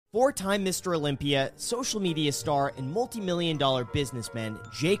Four-time Mr. Olympia, social media star, and multi-million-dollar businessman,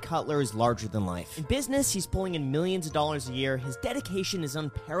 Jay Cutler is larger than life. In business, he's pulling in millions of dollars a year, his dedication is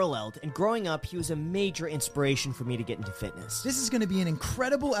unparalleled, and growing up, he was a major inspiration for me to get into fitness. This is going to be an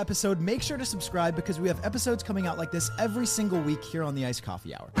incredible episode. Make sure to subscribe because we have episodes coming out like this every single week here on the Iced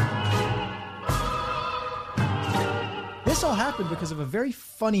Coffee Hour. This all happened because of a very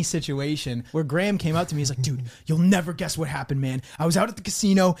funny situation where Graham came up to me. He's like, dude, you'll never guess what happened, man. I was out at the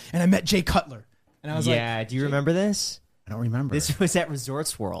casino and I met Jay Cutler. And I was like, yeah, do you remember this? I don't remember. This was at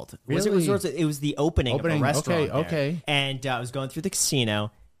Resorts World. Really? It was the opening of a restaurant there. Okay. And I was going through the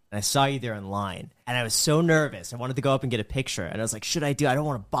casino, and I saw you there in line. And I was so nervous. I wanted to go up and get a picture. And I was like, should I do? I don't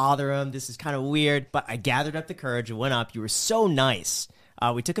want to bother him. This is kind of weird. But I gathered up the courage and went up. You were so nice.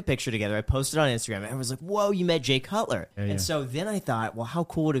 We took a picture together. I posted on Instagram. And I was like, whoa, you met Jay Cutler. Yeah. And so then I thought, well, how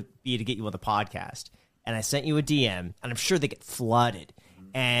cool would it be to get you on the podcast? And I sent you a DM, and I'm sure they get flooded.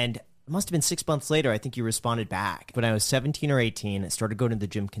 And it must have been 6 months later, I think you responded back. When I was 17 or 18, I started going to the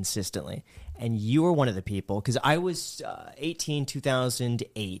gym consistently. And you were one of the people, because I was 18,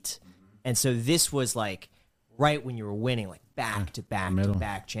 2008. And so this was like right when you were winning, like back to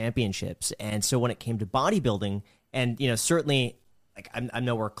back championships. And so when it came to bodybuilding, and, you know, certainly, like, I'm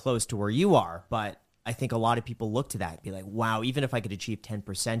nowhere close to where you are, but I think a lot of people look to that and be like, wow, even if I could achieve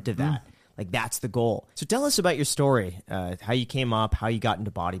 10% of that, like, that's the goal. So tell us about your story, how you came up, how you got into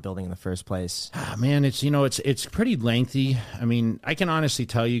bodybuilding in the first place. Man, it's pretty lengthy. I mean, I can honestly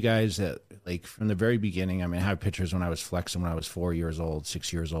tell you guys that, like, from the very beginning, I mean, I have pictures when I was flexing when I was 4 years old,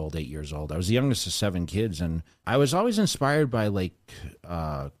 6 years old, 8 years old. I was the youngest of 7 kids, and I was always inspired by, like,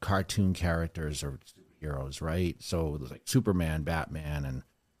 cartoon characters or heroes, right? So it was like Superman, Batman, and,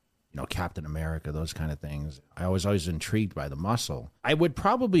 you know, Captain America, those kind of things. I was always intrigued by the muscle. I would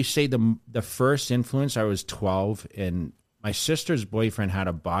probably say the first influence, I was 12, and my sister's boyfriend had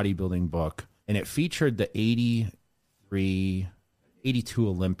a bodybuilding book, and it featured the 82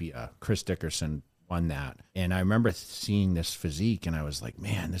 Olympia. Chris Dickerson won that. And I remember seeing this physique, and I was like,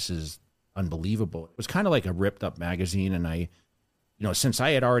 man, this is unbelievable. It was kind of like a ripped up magazine, and I, you know, since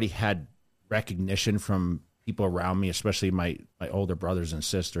I had already had recognition from people around me, especially my older brothers and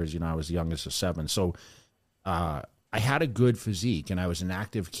sisters. You know, I was the youngest of 7. So I had a good physique, and I was an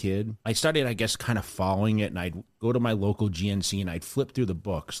active kid. I started, I guess, kind of following it, and I'd go to my local GNC, and I'd flip through the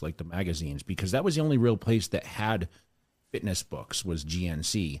books, like the magazines, because that was the only real place that had fitness books was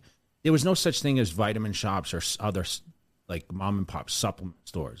GNC. There was no such thing as vitamin shops or other, like, mom and pop supplement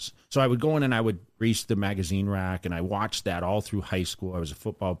stores. So I would go in and I would grease the magazine rack, and I watched that all through high school. I was a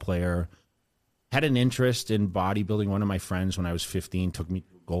football player. Had an interest in bodybuilding. One of my friends, when I was 15, took me to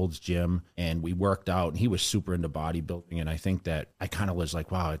Gold's Gym, and we worked out, and he was super into bodybuilding. And I think that I kind of was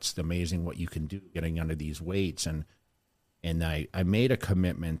like, wow, it's amazing what you can do getting under these weights. And I made a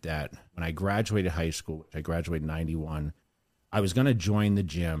commitment that when I graduated high school, which I graduated in 91, I was going to join the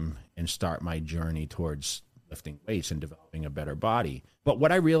gym and start my journey towards lifting weights and developing a better body. But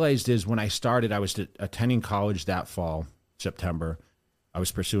what I realized is when I started, I was attending college that fall, September. I was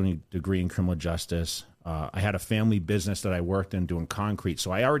pursuing a degree in criminal justice. I had a family business that I worked in doing concrete.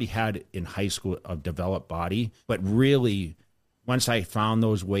 So I already had in high school a developed body. But really, once I found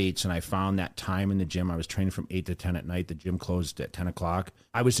those weights and I found that time in the gym, I was training from 8 to 10 at night. The gym closed at 10 o'clock.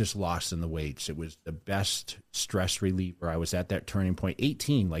 I was just lost in the weights. It was the best stress reliever. I was at that turning point.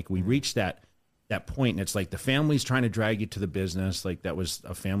 18, like, we reached that point, and it's like the family's trying to drag you to the business. Like, that was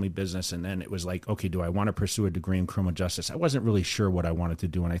a family business. And then it was like, okay, do I want to pursue a degree in criminal justice? I wasn't really sure what I wanted to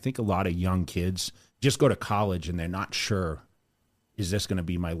do. And I think a lot of young kids just go to college and they're not sure, is this going to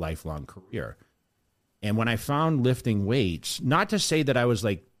be my lifelong career? And when I found lifting weights, not to say that I was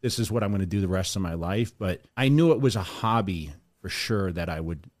like, this is what I'm going to do the rest of my life, but I knew it was a hobby for sure that I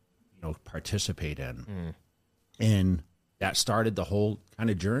would, you know, participate in. And that started the whole kind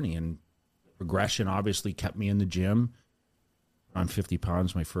of journey. And progression obviously kept me in the gym. On 50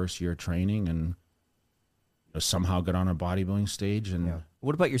 pounds my first year of training, and, you know, somehow got on a bodybuilding stage. And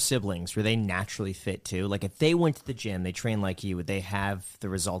What about your siblings? Were they naturally fit too? Like, if they went to the gym, they trained like you, would they have the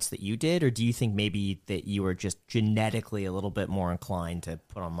results that you did? Or do you think maybe that you were just genetically a little bit more inclined to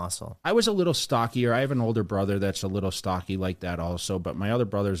put on muscle? I was a little stockier. I have an older brother that's a little stocky like that also, but my other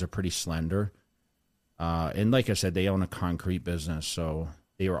brothers are pretty slender. And like I said, they own a concrete business, so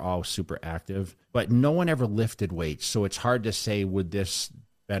they were all super active, but no one ever lifted weights. So it's hard to say, would this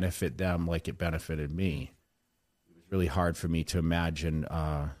benefit them like it benefited me? It was really hard for me to imagine,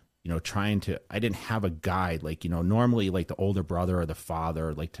 you know, I didn't have a guide. Like, you know, normally like the older brother or the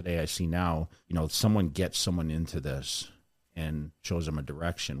father, like today I see now, you know, someone gets someone into this and shows them a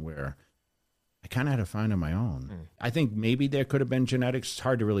direction, where I kind of had to find on my own. I think maybe there could have been genetics. It's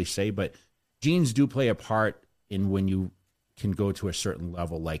hard to really say, but genes do play a part in when you can go to a certain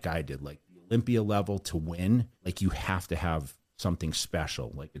level like I did, like the Olympia level to win. Like you have to have something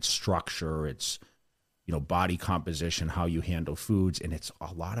special, like it's structure, it's, you know, body composition, how you handle foods, and it's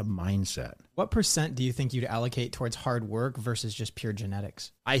a lot of mindset. What % do you think you'd allocate towards hard work versus just pure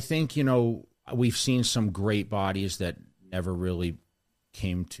genetics? I think, you know, we've seen some great bodies that never really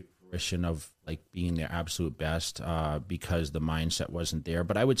came to fruition of like being their absolute best because the mindset wasn't there.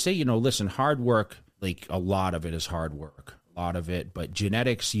 But I would say, you know, listen, hard work, like a lot of it is hard work, a lot of it, but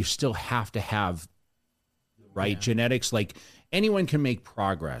genetics, you still have to have the right genetics. Like anyone can make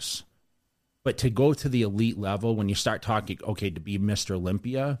progress, but to go to the elite level, when you start talking, okay, to be Mr.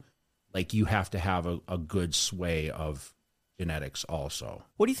 Olympia, like you have to have a good sway of genetics also.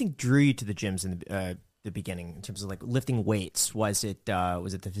 What do you think drew you to the gyms in the beginning in terms of like lifting weights? Was it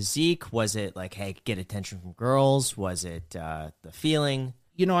the physique? Was it like, hey, get attention from girls? Was it the feeling?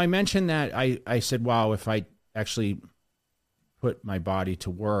 You know, I mentioned that I said, wow, if I actually put my body to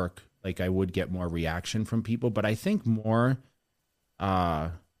work, like I would get more reaction from people. But I think more,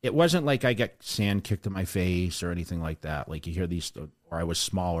 it wasn't like I get sand kicked in my face or anything like that. Like you hear these, or I was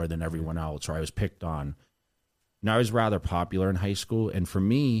smaller than everyone else, or I was picked on. Now, I was rather popular in high school, and for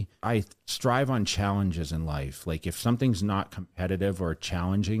me, I strive on challenges in life. Like if something's not competitive or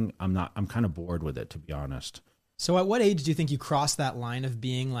challenging, I'm kind of bored with it, to be honest. So at what age do you think you crossed that line of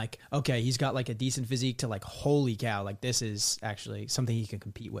being like, okay, he's got like a decent physique to like, holy cow, like this is actually something he can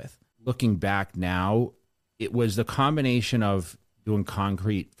compete with? Looking back now, it was the combination of doing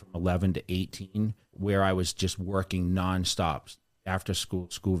concrete from 11 to 18, where I was just working nonstop after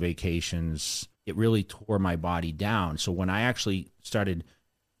school vacations. It really tore my body down. So when I actually started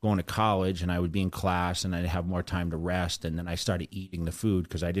going to college and I would be in class and I'd have more time to rest, and then I started eating the food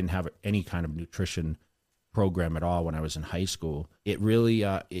because I didn't have any kind of nutrition program at all when I was in high school, it really,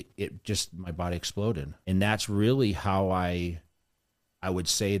 it just, my body exploded. And that's really how I would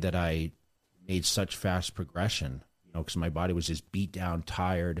say that I made such fast progression, you know, because my body was just beat down,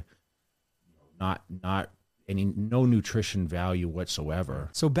 tired, not no nutrition value whatsoever.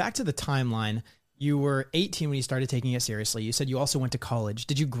 So back to the timeline, you were 18 when you started taking it seriously. You said you also went to college.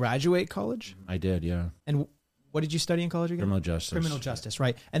 Did you graduate college? I did, yeah. And what did you study in college again? Criminal justice. Criminal justice,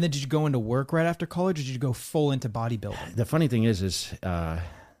 right. And then did you go into work right after college, or did you go full into bodybuilding? The funny thing is, you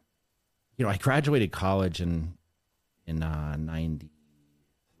know, I graduated college in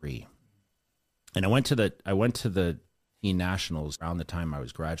 93. And I went to the teen nationals around the time I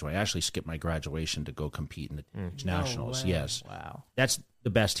was graduating. I actually skipped my graduation to go compete in the teenage nationals. Yes. Wow. That's the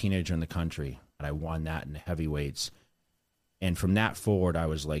best teenager in the country. And I won that in the heavyweights. And from that forward, I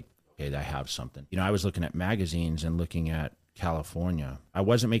was like, okay, I have something. You know, I was looking at magazines and looking at California. I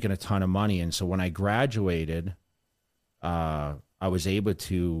wasn't making a ton of money. And so when I graduated, I was able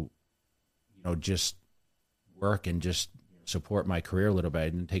to, you know, just work and just support my career a little bit. I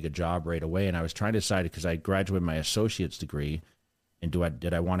didn't take a job right away. And I was trying to decide, because I graduated my associate's degree, and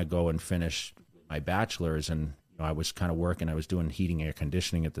did I want to go and finish my bachelor's? And you know, I was kind of working. I was doing heating, air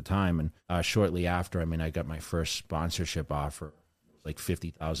conditioning at the time. And shortly after, I mean, I got my first sponsorship offer, like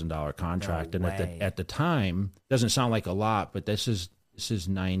 $50,000 contract. No and way. at the time, doesn't sound like a lot, but this is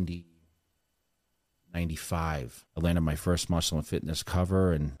 95. I landed my first Muscle and Fitness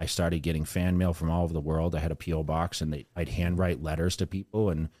cover, and I started getting fan mail from all over the world. I had a P.O. box, and I'd handwrite letters to people.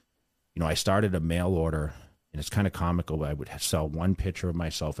 And, you know, I started a mail order, and it's kind of comical. I would sell one picture of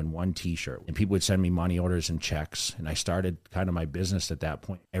myself and one T-shirt, and people would send me money orders and checks. And I started kind of my business at that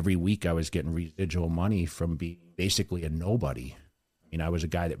point. Every week I was getting residual money from being basically a nobody. I mean, I was a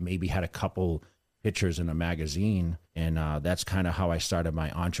guy that maybe had a couple pictures in a magazine, and that's kind of how I started my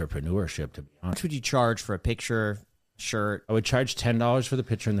entrepreneurship, to be honest. How much would you charge for a picture, shirt? I would charge $10 for the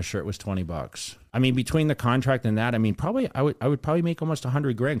picture, and the shirt was $20. I mean, between the contract and that, I mean, I would probably make almost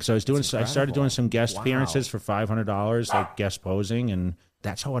 $100,000, because I started doing some guest appearances for $500, like guest posing, and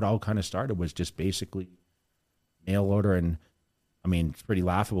that's how it all kind of started, was just basically mail order. And I mean, it's pretty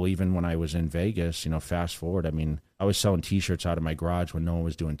laughable. Even when I was in Vegas, you know, fast forward, I mean, I was selling T-shirts out of my garage when no one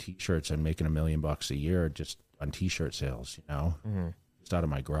was doing T-shirts, and making $1 million a year just on T-shirt sales, you know, just out of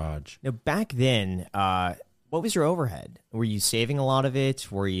my garage. Now, back then, what was your overhead? Were you saving a lot of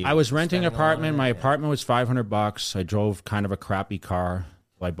it? Were you? I was renting an spending a lot of apartment. it? My apartment was $500. I drove kind of a crappy car.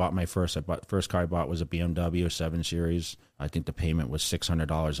 I bought first car I bought was a BMW 7 Series. I think the payment was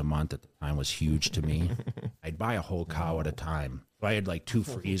 $600 a month at the time. Was huge to me. I'd buy a whole cow at a time. So I had like 2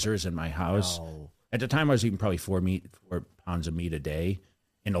 freezers in my house. No. At the time, I was eating probably 4 pounds of meat a day,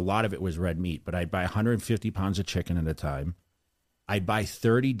 and a lot of it was red meat. But I'd buy 150 pounds of chicken at a time, I'd buy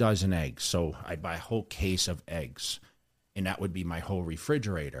 30 dozen eggs. So I'd buy a whole case of eggs, and that would be my whole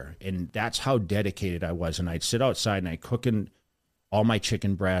refrigerator. And that's how dedicated I was. And I'd sit outside and I'd cook all my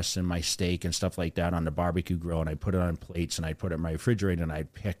chicken breasts and my steak and stuff like that on the barbecue grill, and I'd put it on plates and I'd put it in my refrigerator, and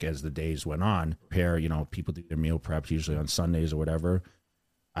I'd pick as the days went on. Prepare, people do their meal preps usually on Sundays or whatever.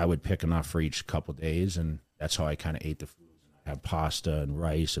 I would pick enough for each couple days, and that's how I kind of ate the food. I have pasta and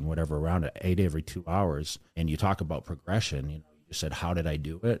rice and whatever around it. I ate every 2 hours. And you talk about progression, you just said, how did I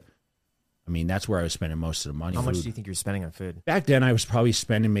do it? I mean, that's where I was spending most of the money. How much do you think you're spending on food? Back then, I was probably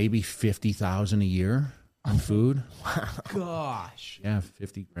spending maybe $50,000 a year on food. Wow. Gosh. Yeah,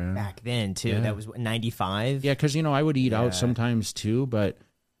 50 grand. Back then, too. Yeah. That was what, 95? Yeah, because, I would eat out sometimes too, but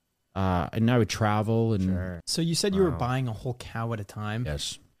and I would travel. And Sure. So you said you were buying a whole cow at a time.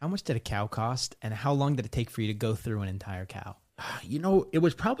 Yes. How much did a cow cost, and how long did it take for you to go through an entire cow? It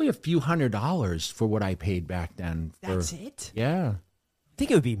was probably a few $100s for what I paid back then. That's it? Yeah. I think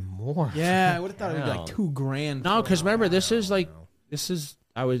it would be more. Yeah, I would have thought it would be like Hell. $2,000. No, because remember,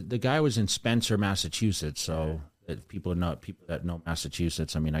 the guy was in Spencer, Massachusetts. So that people that know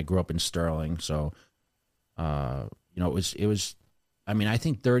Massachusetts. I mean, I grew up in Sterling, so it was. I mean, I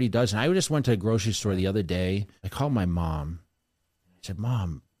think 30 dozen. I just went to a grocery store the other day. I called my mom. I said,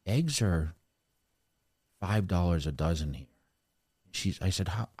 "Mom, eggs are $5 a dozen here." I said,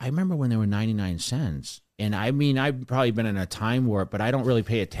 I remember when they were 99 cents. And I mean, I've probably been in a time warp, but I don't really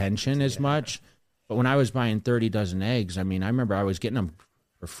pay attention as much. But when I was buying 30 dozen eggs, I mean, I remember I was getting them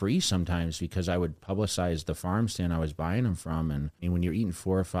for free sometimes because I would publicize the farm stand I was buying them from. And when you're eating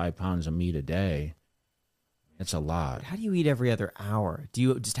 4 or 5 pounds of meat a day, it's a lot. How do you eat every other hour? Do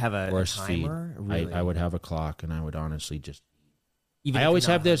you just have a Force feed. timer? Really? I would have a clock, and I would honestly just. Even I if always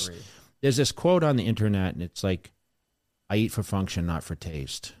you're have not this. hungry? There's this quote on the internet, and it's like, I eat for function, not for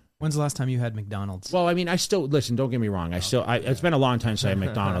taste. When's the last time you had McDonald's? Well, I mean, I still listen. Don't get me wrong. It's been a long time since I had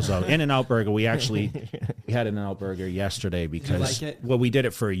McDonald's. Though. In-N-Out Burger, we had an In-N-Out Burger yesterday because like it? Well, we did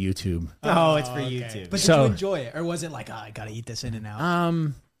it for YouTube. Oh, it's for YouTube. But did you enjoy it, or was it like, I gotta eat this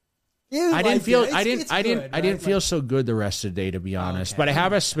In-N-Out? I didn't feel so good the rest of the day, to be honest. okay. But I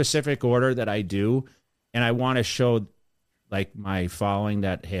have a specific order that I do, and I want to show like my following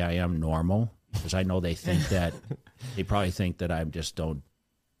that hey, I am normal, because I know they think that they probably think that I just don't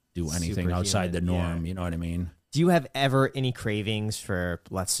do anything outside the norm. Yeah. You know what I mean? Do you have ever any cravings for,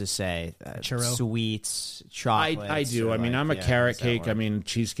 let's just say, Churro? sweets, chocolates? I do. or I mean, like, I'm a yeah, carrot does that cake. I work? mean,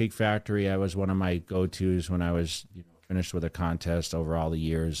 Cheesecake Factory, I was one of my go-tos when I was finished with a contest over all the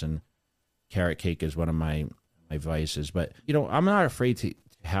years, and carrot cake is one of my vices. But, I'm not afraid to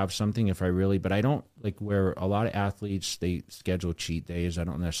have something if I really, but I don't like where a lot of athletes, they schedule cheat days. I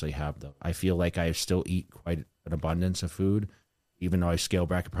don't necessarily have them. I feel like I still eat quite an abundance of food. Even though I scale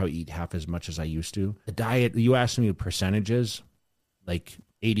back, I probably eat half as much as I used to. The diet, you asked me percentages, like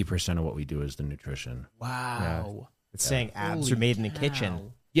 80% of what we do is the nutrition. Wow. It's saying abs Holy are made in the cow.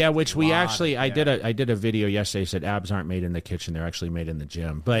 kitchen. Yeah, which we Lot, actually, I did a video yesterday. Said abs aren't made in the kitchen; they're actually made in the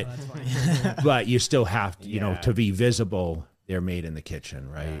gym. But but you still have to, to be visible. They're made in the kitchen,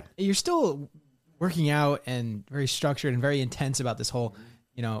 right? You're still working out and very structured and very intense about this whole,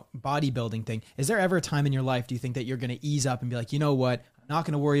 bodybuilding thing. Is there ever a time in your life, do you think, that you're going to ease up and be like, you know what? I'm not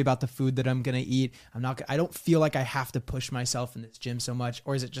going to worry about the food that I'm going to eat. I don't feel like I have to push myself in this gym so much.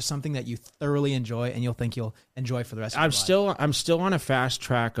 Or is it just something that you thoroughly enjoy and you'll think you'll enjoy for the rest of your life? I'm still on a fast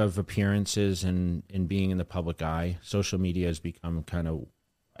track of appearances and being in the public eye. Social media has become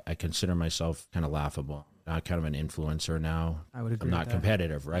I consider myself kind of laughable. I'm kind of an influencer now. I would agree I'm not with that.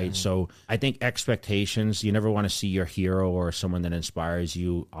 competitive, right? So I think expectations, you never want to see your hero or someone that inspires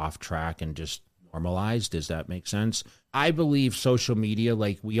you off track and just normalized. Does that make sense? I believe social media,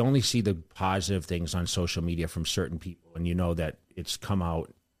 like we only see the positive things on social media from certain people. And that it's come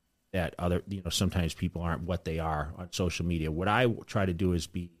out that other, sometimes people aren't what they are on social media. What I try to do is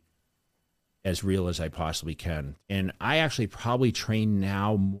be as real as I possibly can. And I actually probably train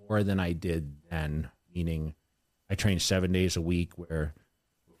now more than I did then, meaning I train 7 days a week where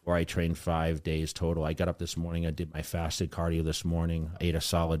before I trained 5 days total. I got up this morning, I did my fasted cardio this morning, I ate a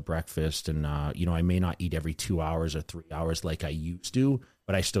solid breakfast, and, I may not eat every 2 hours or 3 hours like I used to,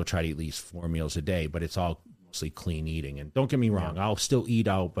 but I still try to eat at least 4 meals a day, but it's all mostly clean eating. And don't get me wrong, I'll still eat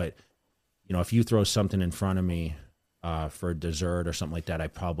out, but, if you throw something in front of me, for dessert or something like that, I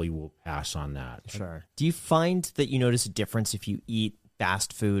probably will pass on that. Sure. Do you find that you notice a difference if you eat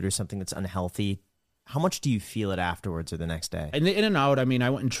fast food or something that's unhealthy? How much do you feel it afterwards or the next day? In the In-N-Out, I mean,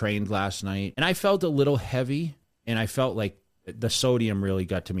 I went and trained last night, and I felt a little heavy, and I felt like the sodium really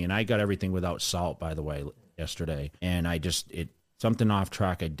got to me, and I got everything without salt, by the way, yesterday, and something off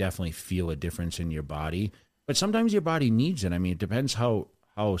track, I definitely feel a difference in your body. But But sometimes your body needs it. I mean, it depends how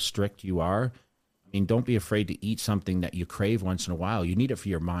strict you are. I mean, don't be afraid to eat something that you crave once in a while. You need it for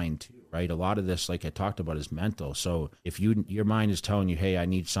your mind too, right? A lot of this, like I talked about, is mental. So if your mind is telling you, hey, I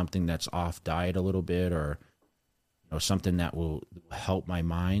need something that's off diet a little bit, or something that will help my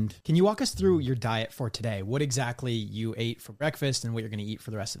mind. Can you walk us through your diet for today? What exactly you ate for breakfast and what you're going to eat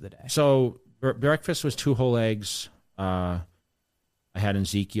for the rest of the day? So breakfast was 2 whole eggs. I had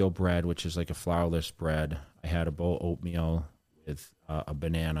Ezekiel bread, which is like a flourless bread. I had a bowl of oatmeal with a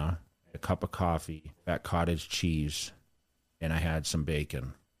banana, a cup of coffee, fat cottage cheese, and I had some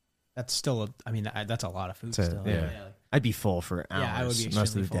bacon. That's still, that's a lot of food. So, yeah. I'd be full for hours. Yeah, I would be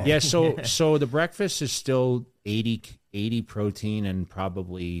most of the full. day. Yeah, so the breakfast is still 80 protein and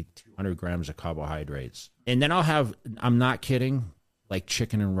probably 200 grams of carbohydrates. And then I'm not kidding, like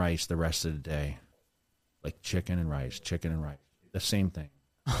chicken and rice the rest of the day. Like chicken and rice. The same thing.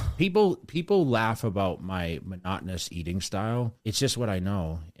 People laugh about my monotonous eating style. It's just what I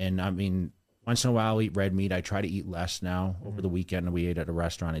know. And I mean, once in a while I'll eat red meat. I try to eat less now. Over the weekend we ate at a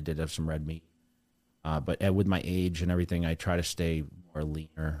restaurant. I did have some red meat. But with my age and everything, I try to stay more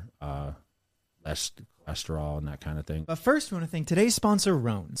leaner, less cholesterol and that kind of thing. But first, we want to thank today's sponsor,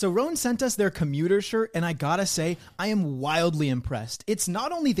 Roan. So Roan sent us their commuter shirt, and I gotta say, I am wildly impressed. It's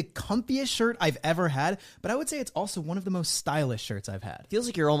not only the comfiest shirt I've ever had, but I would say it's also one of the most stylish shirts I've had. Feels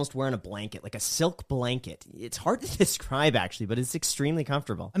like you're almost wearing a blanket, like a silk blanket. It's hard to describe, actually, but it's extremely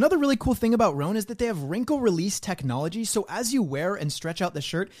comfortable. Another really cool thing about Roan is that they have wrinkle release technology, so as you wear and stretch out the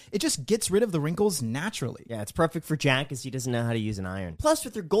shirt, it just gets rid of the wrinkles naturally. Yeah, it's perfect for Jack because he doesn't know how to use an iron. Plus,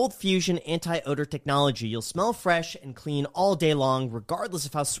 with their Gold Fusion anti-odor technology, you'll smell fresh and clean all day long, regardless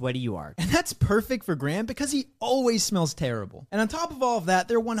of how sweaty you are. And that's perfect for Graham because he always smells terrible. And on top of all of that,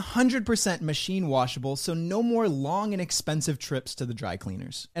 they're 100% machine washable, so no more long and expensive trips to the dry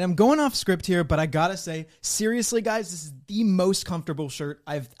cleaners. And I'm going off script here, but I gotta say, seriously guys, this is the most comfortable shirt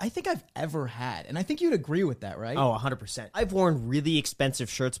I think I've ever had. And I think you'd agree with that, right? Oh, 100%. I've worn really expensive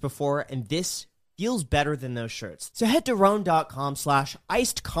shirts before, and this feels better than those shirts. So head to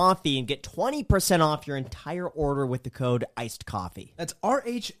roan.com/iced coffee and get 20% off your entire order with the code iced coffee. That's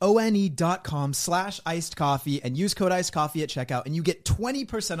RHONE.com/iced coffee and use code iced coffee at checkout and you get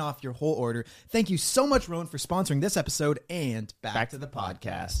 20% off your whole order. Thank you so much, Roan, for sponsoring this episode, and back to the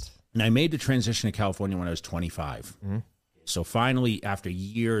podcast. And I made the transition to California when I was 25. Mm-hmm. So finally, after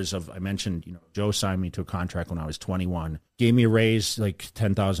years of, I mentioned, Joe signed me to a contract when I was 21, gave me a raise like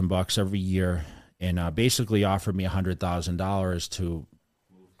 $10,000 every year, and basically offered me $100,000 to move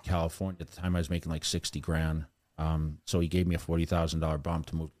to California. At the time, I was making like 60 grand. So he gave me a $40,000 bump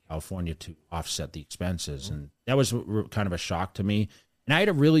to move to California to offset the expenses. And that was kind of a shock to me. And I had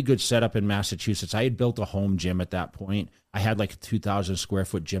a really good setup in Massachusetts. I had built a home gym at that point. I had like a 2,000 square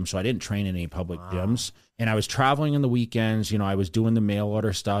foot gym, so I didn't train in any public gyms. And I was traveling on the weekends. I was doing the mail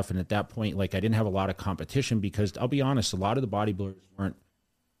order stuff. And at that point, like, I didn't have a lot of competition because, I'll be honest, a lot of the bodybuilders weren't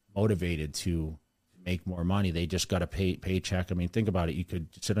motivated to make more money. They just got a paycheck. I mean, think about it. You could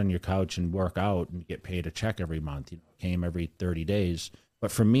sit on your couch and work out and get paid a check every month. It came every 30 days.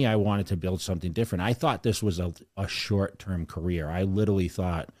 But for me, I wanted to build something different. I thought this was a short-term career. I literally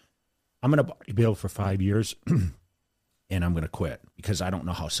thought, I'm going to bodybuild for 5 years and I'm going to quit because I don't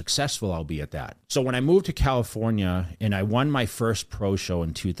know how successful I'll be at that. So when I moved to California and I won my first pro show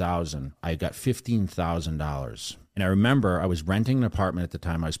in 2000, I got $15,000. And I remember I was renting an apartment at the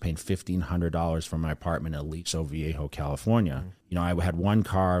time. I was paying $1,500 for my apartment in Aliso Viejo, California. I had one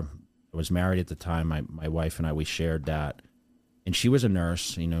car. I was married at the time. My wife and I, we shared that. And she was a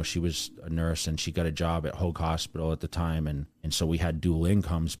nurse, she was a nurse, and she got a job at Hoag Hospital at the time. And so we had dual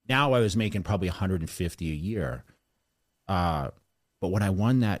incomes. Now I was making probably $150 a year. But when I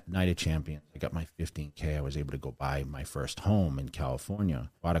won that Night of Champions, I got my $15K. I was able to go buy my first home in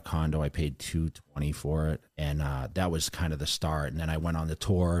California. Bought a condo. I paid $220 for it. And that was kind of the start. And then I went on the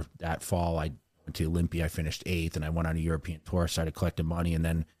tour that fall. I went to Olympia. I finished 8th, and I went on a European tour, started collecting money. And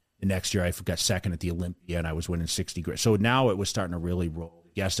then the next year I got second at the Olympia, and I was winning 60 grand. So now it was starting to really roll.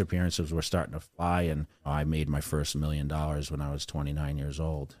 Guest appearances were starting to fly, and I made my first $1 million when I was 29 years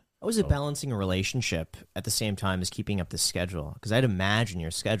old. How was it balancing a relationship at the same time as keeping up the schedule? Because I'd imagine your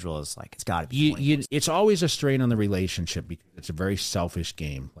schedule is like, it's got to be it's always a strain on the relationship because it's a very selfish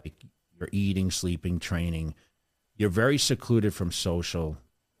game. Like, you're eating, sleeping, training. You're very secluded from social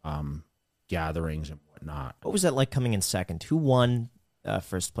gatherings and whatnot. What was that like coming in second? Who won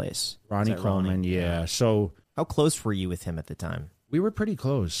first place? Ronnie Coleman, yeah. So how close were you with him at the time? We were pretty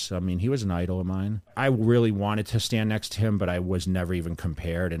close. I mean, he was an idol of mine. I really wanted to stand next to him, but I was never even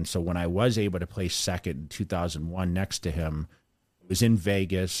compared. And so when I was able to place second in 2001 next to him, was in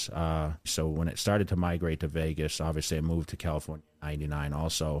Vegas. So when it started to migrate to Vegas, obviously I moved to California in 99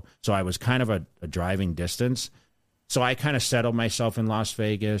 also. So I was kind of a driving distance. So I kind of settled myself in Las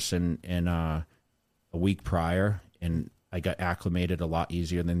Vegas and a week prior, and I got acclimated a lot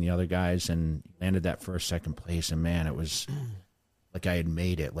easier than the other guys and landed that first, second place. And man, it was like I had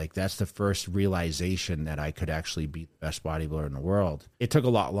made it. Like that's the first realization that I could actually be the best bodybuilder in the world. It took a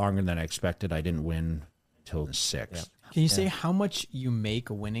lot longer than I expected. I didn't win until the 6th. Yeah. Can you say how much you make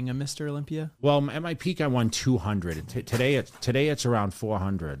winning a Mr. Olympia? Well, at my peak, I won 200. Today it's around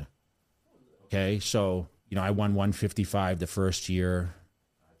 400. Okay, so I won 155 the first year.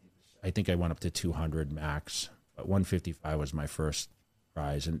 I think I went up to 200 max, but 155 was my first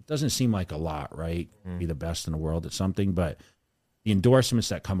prize, and it doesn't seem like a lot, right? Be the best in the world at something, but the endorsements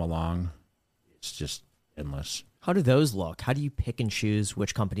that come along, it's just endless. How do those look? How do you pick and choose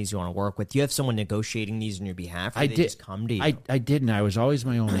which companies you want to work with? Do you have someone negotiating these on your behalf, or they just come to you? I didn't. I was always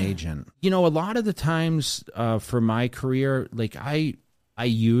my own agent. A lot of the times for my career, like I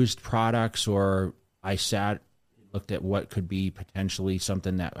used products, or I looked at what could be potentially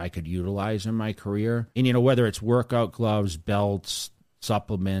something that I could utilize in my career. And, whether it's workout gloves, belts,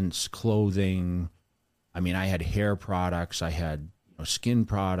 supplements, clothing. I mean, I had hair products. I had skin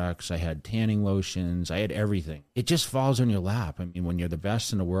products. I had tanning lotions. I had everything. It just falls on your lap. I mean, when you're the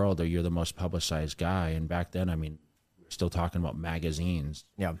best in the world or you're the most publicized guy, and back then, I mean, we're still talking about magazines.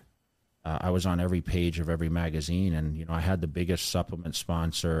 Yeah. I was on every page of every magazine, and, I had the biggest supplement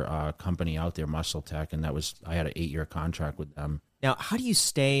sponsor company out there, Muscle Tech, and I had an 8-year contract with them. Now, how do you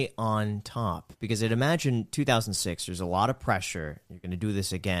stay on top? Because I'd imagine 2006, there's a lot of pressure. You're going to do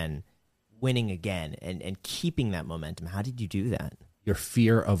this again, winning again, and keeping that momentum. How did you do that? Your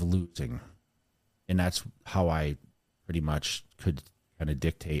fear of losing. And that's how I pretty much could kind of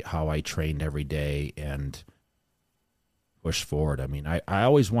dictate how I trained every day and push forward. I mean, I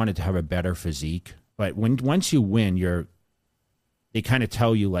always wanted to have a better physique, but once you win, they kind of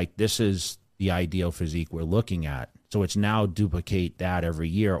tell you, like, this is the ideal physique we're looking at. So it's now duplicate that every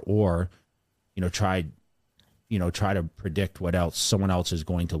year, or, try to predict what else someone else is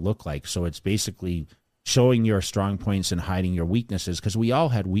going to look like. So it's basically showing your strong points and hiding your weaknesses, because we all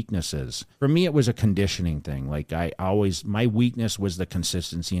had weaknesses. For me, it was a conditioning thing. Like my weakness was the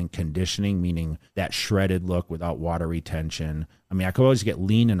consistency and conditioning, meaning that shredded look without water retention. I mean, I could always get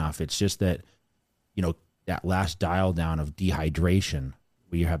lean enough. It's just that, that last dial down of dehydration,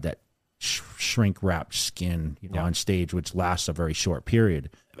 where you have that shrink wrapped skin, on stage, which lasts a very short period.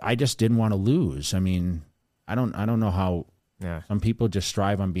 I just didn't want to lose. I mean, I don't know how some people just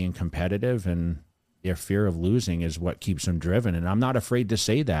strive on being competitive, and their fear of losing is what keeps them driven. And I'm not afraid to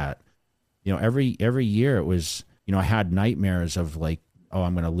say that. Every year it was, I had nightmares of like, oh,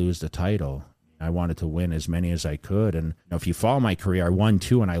 I'm going to lose the title. I wanted to win as many as I could. And if you follow my career, I won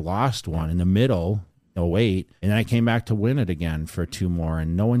 2 and I lost 1 in the middle, 08. And then I came back to win it again for 2 more.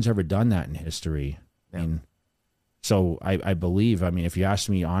 And no one's ever done that in history. Yeah. I mean, so I believe, if you ask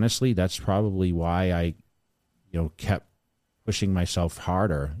me honestly, that's probably why I, kept pushing myself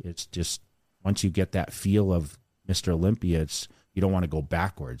harder. It's just, once you get that feel of Mr. Olympia, you don't want to go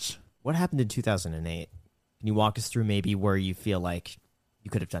backwards. What happened in 2008? Can you walk us through maybe where you feel like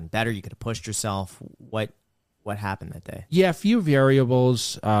you could have done better, you could have pushed yourself? What happened that day? Yeah, a few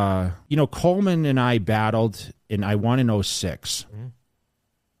variables. Coleman and I battled, and I won in 06. Mm-hmm.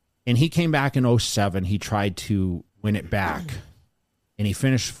 And he came back in 07. He tried to win it back, and he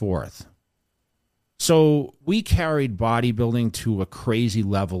finished 4th. So we carried bodybuilding to a crazy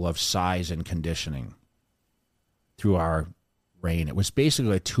level of size and conditioning through our reign. It was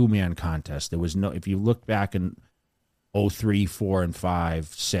basically a 2-man contest. There was no, if you look back in 03, 4, and 5,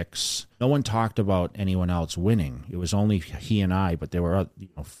 6, no one talked about anyone else winning. It was only he and I, but there were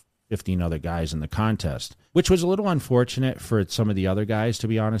 15 other guys in the contest, which was a little unfortunate for some of the other guys, to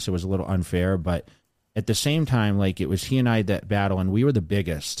be honest. It was a little unfair, but at the same time, like, it was he and I that battle, and we were the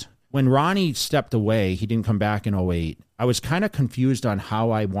biggest. When Ronnie stepped away, he didn't come back in 08. I was kind of confused on how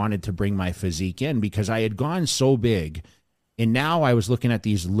I wanted to bring my physique in, because I had gone so big, and now I was looking at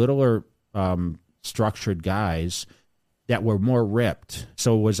these littler structured guys that were more ripped.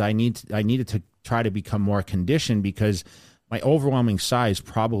 So I needed to try to become more conditioned, because my overwhelming size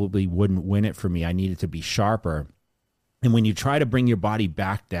probably wouldn't win it for me. I needed to be sharper. And when you try to bring your body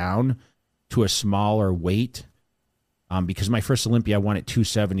back down to a smaller weight, because my first Olympia I won at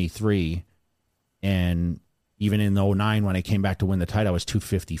 273, and even in 09 when I came back to win the title, I was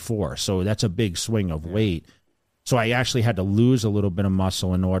 254. So that's a big swing of weight. So I actually had to lose a little bit of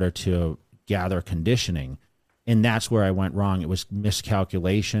muscle in order to gather conditioning. And that's where I went wrong. It was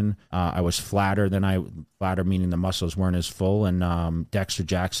miscalculation. I was flatter meaning the muscles weren't as full. And Dexter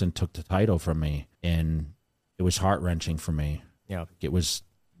Jackson took the title from me. And it was heart-wrenching for me. Yeah. It was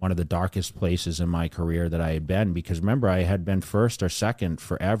one of the darkest places in my career that I had been, because remember, I had been first or second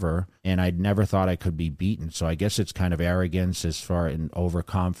forever, and I'd never thought I could be beaten. So I guess it's kind of arrogance as far and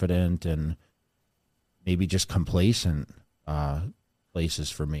overconfident and maybe just complacent places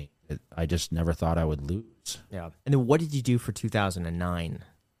for me. I just never thought I would lose. Yeah. And then what did you do for 2009?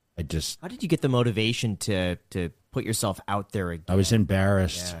 How did you get the motivation to put yourself out there again? I was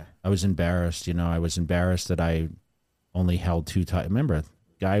embarrassed. Yeah. I was embarrassed. I was embarrassed that I only held 2 titles. Remember, the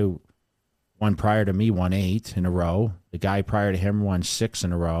guy who won prior to me won 8 in a row. The guy prior to him won 6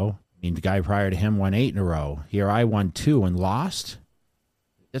 in a row. The guy prior to him won 8 in a row. Here I won 2 and lost.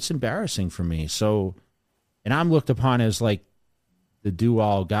 That's embarrassing for me. So, and I'm looked upon as like the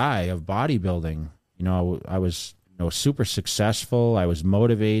do-all guy of bodybuilding. I was super successful. I was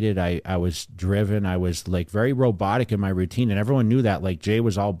motivated. I was driven. I was like very robotic in my routine, and everyone knew that. Like Jay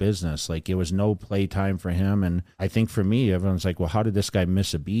was all business. Like it was no play time for him. And I think for me, everyone's like, well, how did this guy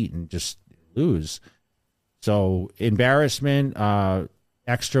miss a beat and just lose? So embarrassment,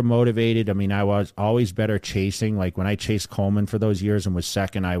 extra motivated. I was always better chasing. Like when I chased Coleman for those years and was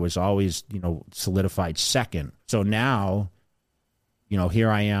second, I was always, solidified second. So now, here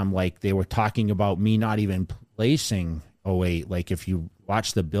I am, like they were talking about me not even placing 08. Like if you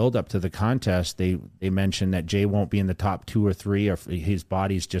watch the build up to the contest, they mentioned that Jay won't be in the top 2 or 3, or his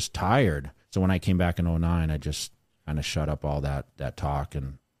body's just tired. So when I came back in 09, I just kind of shut up all that talk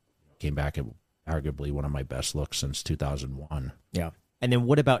and came back at arguably one of my best looks since 2001. Yeah. And then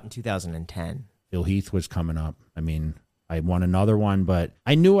what about in 2010? Phil Heath was coming up. I won another one, but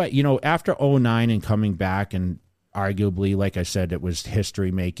I knew after 09 and coming back, and arguably, like I said, it was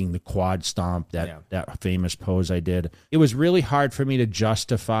history making, the quad stomp, that famous pose I did. It was really hard for me to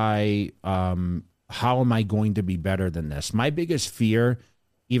justify how am I going to be better than this? My biggest fear,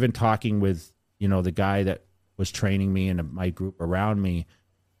 even talking with, the guy that was training me and my group around me,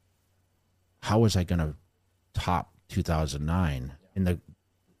 how was I going to top 2009? And the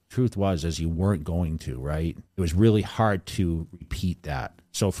truth was, you weren't going to, right? It was really hard to repeat that.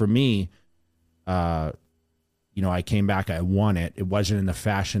 So for me, I came back, I won it. It wasn't in the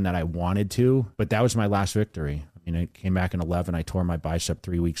fashion that I wanted to, but that was my last victory. I came back in 11. I tore my bicep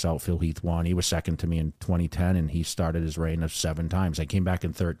 3 weeks out. Phil Heath won. He was second to me in 2010, and he started his reign of 7 times. I came back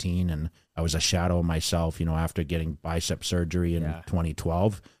in 13, and I was a shadow of myself, after getting bicep surgery in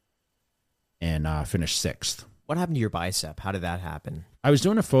 2012, and finished 6th. What happened to your bicep? How did that happen? I was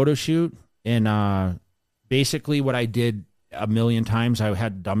doing a photo shoot, and basically what I did a million times, I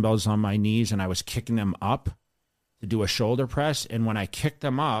had dumbbells on my knees, and I was kicking them up to do a shoulder press. And when I kicked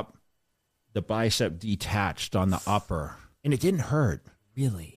them up, the bicep detached on the upper, and it didn't hurt.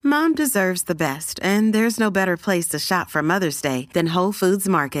 Really? Mom deserves the best, and there's no better place to shop for Mother's Day than Whole Foods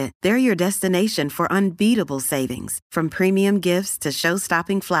Market. They're your destination for unbeatable savings, from premium gifts to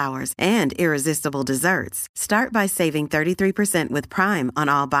show-stopping flowers and irresistible desserts. Start by saving 33% with Prime on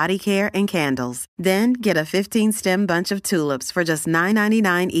all body care and candles. Then get a 15-stem bunch of tulips for just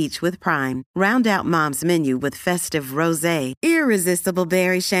 $9.99 each with Prime. Round out Mom's menu with festive rosé, irresistible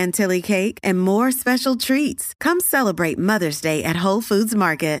berry chantilly cake, and more special treats. Come celebrate Mother's Day at Whole Foods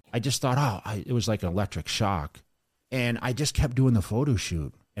Market. I just thought, it was like an electric shock. And I just kept doing the photo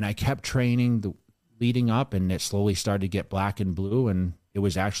shoot. And I kept training leading up, and it slowly started to get black and blue, and it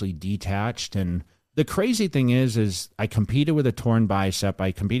was actually detached. And the crazy thing is I competed with a torn bicep.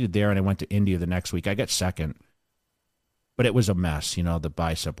 I competed there, and I went to India the next week. I got second. But it was a mess. The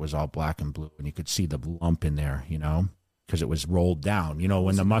bicep was all black and blue, and you could see the lump in there, because it was rolled down,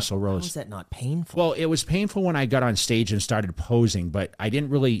 when the muscle rose. How is that not painful? Well, it was painful when I got on stage and started posing, but I didn't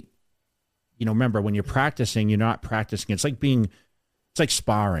really, remember when you're practicing, you're not practicing. It's like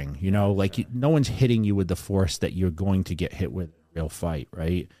sparring, no one's hitting you with the force that you're going to get hit with in a real fight,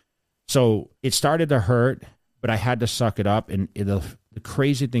 right? So it started to hurt, but I had to suck it up. And the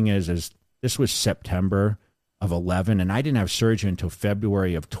crazy thing is this was September of 11, and I didn't have surgery until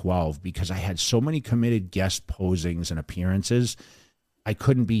February of 12 because I had so many committed guest posings and appearances. I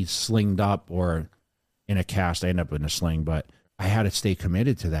couldn't be slinged up or in a cast. I ended up in a sling, but I had to stay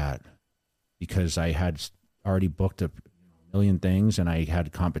committed to that because I had already booked a million things, and I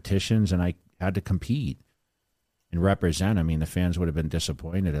had competitions, and I had to compete and represent. The fans would have been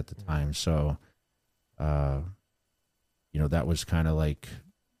disappointed at the time. So, that was kind of like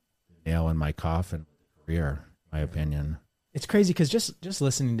the nail in my coffin career. My opinion. It's crazy because just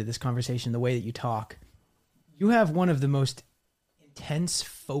listening to this conversation, the way that you talk, you have one of the most intense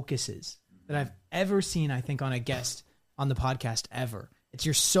focuses that I've ever seen, I think, on a guest on the podcast ever.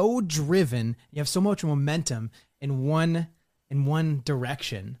 You're so driven. You have so much momentum in one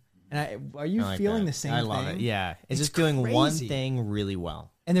direction. And are you feeling the same thing? I love it. Yeah. It's just doing crazy. one thing really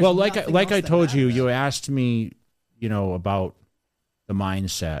well. And well, like I told you, you asked me, you know, about the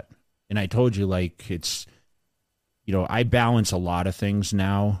mindset. And I told you, like, it's, you know, I balance a lot of things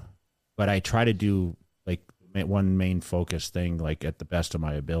now, but I try to do like one main focus thing, like at the best of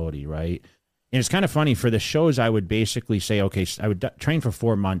my ability, right? And it's kind of funny, for the shows, I would basically say, okay, I would train for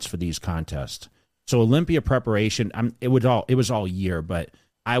 4 months for these contests. So Olympia preparation, it was all year, but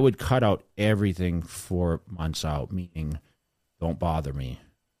I would cut out everything 4 months out, meaning don't bother me.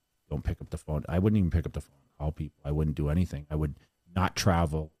 Don't pick up the phone. I wouldn't even pick up the phone, call people. I wouldn't do anything. I would not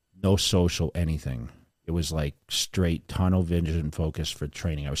travel, no social, anything. It was like straight tunnel vision focus for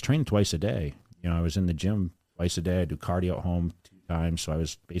training. I was training twice a day. You know, I was in the gym twice a day. I do cardio at home 2 times. So I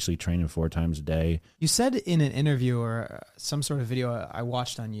was basically training 4 times a day. You said in an interview or some sort of video I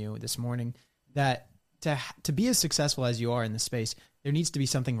watched on you this morning that to be as successful as you are in the space, there needs to be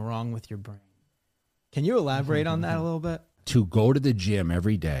something wrong with your brain. Can you elaborate on that a little bit? To go to the gym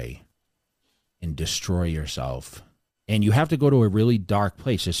every day and destroy yourself. And you have to go to a really dark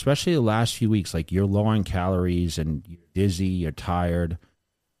place, especially the last few weeks. Like, you're low on calories and you're dizzy, you're tired,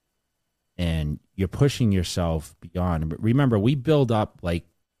 and you're pushing yourself beyond. But remember, we build up like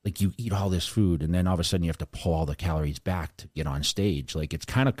you eat all this food, and then all of a sudden you have to pull all the calories back to get on stage. Like, it's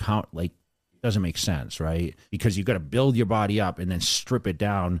kind of it doesn't make sense, right? Because you got to build your body up and then strip it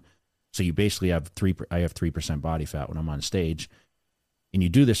down. So you basically have I have 3% body fat when I'm on stage. And you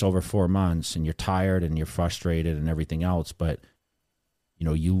do this over 4 months, and you're tired and you're frustrated and everything else. But, you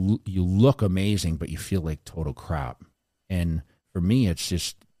know, you look amazing, but you feel like total crap. And for me, it's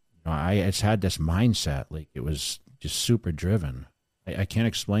just, you know, I just had this mindset, like it was just super driven. I can't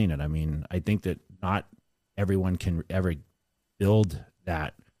explain it. I mean, I think that not everyone can ever build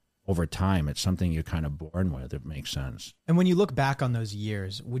that over time. It's something you're kind of born with. It makes sense. And when you look back on those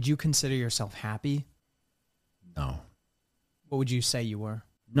years, would you consider yourself happy? No. What would you say you were?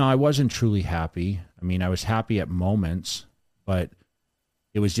 No, I wasn't truly happy. I mean, I was happy at moments, but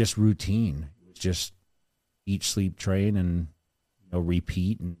it was just routine. It was just eat, sleep, train, and, you know,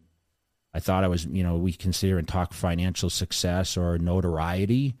 repeat. And I thought I was, you know, we consider and talk financial success or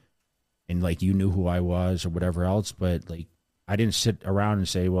notoriety, and like you knew who I was or whatever else, but like I didn't sit around and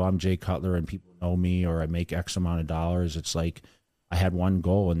say, well, I'm Jay Cutler and people know me, or I make X amount of dollars. It's like I had one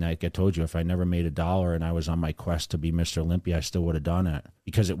goal, and like I told you, if I never made $1 and I was on my quest to be Mr. Olympia, I still would have done it,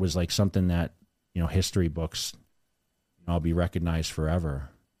 because it was like something that, you know, history books, you know, I'll be recognized forever.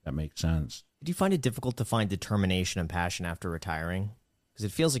 That makes sense. Did you find it difficult to find determination and passion after retiring? Because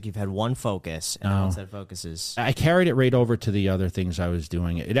it feels like you've had one focus, and once that focus is... I carried it right over to the other things I was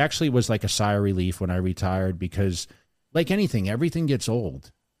doing. It actually was like a sigh of relief when I retired, because like anything, everything gets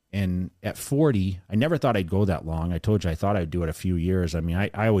old. And at 40, I never thought I'd go that long. I told you I thought I'd do it a few years. I mean,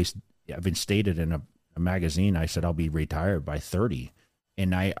 I've been stated in a magazine, I said I'll be retired by 30.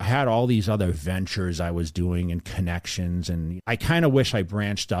 And I had all these other ventures I was doing and connections. And I kind of wish I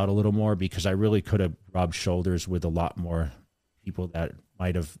branched out a little more, because I really could have rubbed shoulders with a lot more people that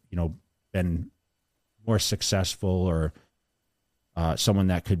might have, you know, been more successful, or someone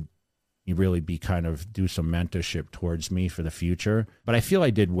that could really be kind of do some mentorship towards me for the future. But I feel I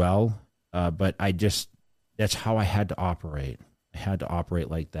did well, but that's how I had to operate. I had to operate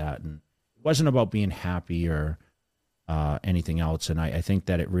like that. And it wasn't about being happy or anything else. And I think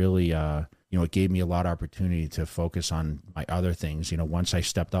that it really, you know, it gave me a lot of opportunity to focus on my other things. You know, once I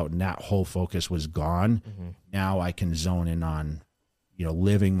stepped out and that whole focus was gone, now I can zone in on, you know,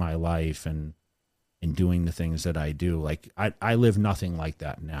 living my life and doing the things that I do. Like I live nothing like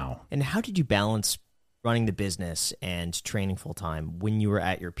that now. And how did you balance running the business and training full time when you were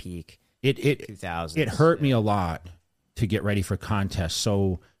at your peak? It 2000s. It hurt me a lot to get ready for contests.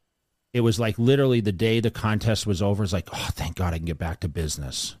 So it was like literally the day the contest was over, it's like, oh, thank God I can get back to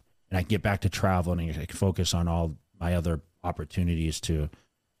business, and I can get back to traveling, and I can focus on all my other opportunities to,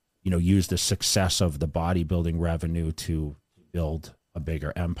 you know, use the success of the bodybuilding revenue to build a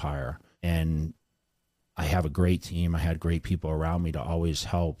bigger empire. And I have a great team. I had great people around me to always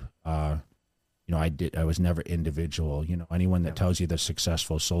help. You know, I was never individual. You know, anyone that tells you they're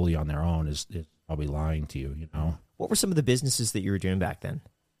successful solely on their own is probably lying to you, you know. What were some of the businesses that you were doing back then?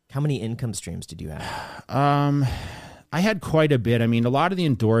 How many income streams did you have? I had quite a bit. I mean, a lot of the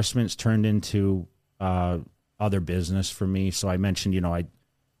endorsements turned into other business for me. So I mentioned, you know,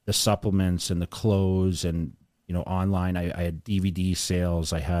 the supplements and the clothes, and, you know, online. I had DVD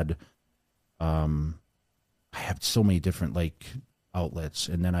sales. I had so many different, like, outlets.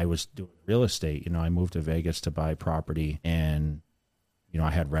 And then I was doing real estate. I moved to Vegas to buy property, and, I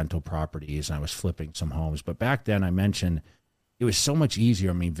had rental properties and I was flipping some homes. But back then I mentioned it was so much easier.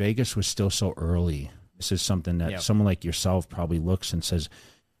 I mean, Vegas was still so early. This is something that someone like yourself probably looks and says,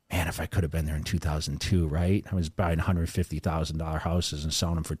 man, if I could have been there in 2002, right? I was buying $150,000 houses and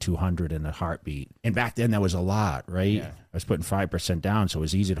selling them for 200 in a heartbeat. And back then that was a lot, right? Yeah. I was putting 5% down, so it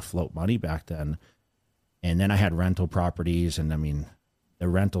was easy to float money back then. And then I had rental properties, and I mean, the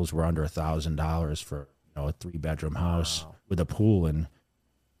rentals were under $1,000 for a 3-bedroom house with a pool. And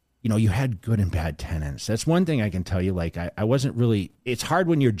you had good and bad tenants. That's one thing I can tell you. Like I wasn't really. It's hard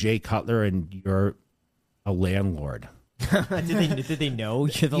when you're Jay Cutler and you're a landlord. did they know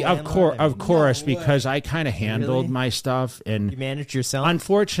you're the landlord? Of course, because I kind of handled my stuff, and you managed yourself.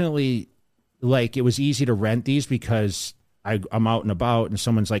 Unfortunately, like it was easy to rent these because I'm out and about, and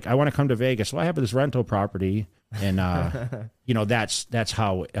someone's like, "I want to come to Vegas." Well, I have this rental property, and that's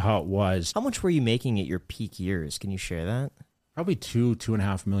how it was. How much were you making at your peak years? Can you share that? Probably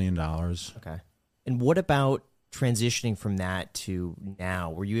 $2.5 million. Okay. And what about transitioning from that to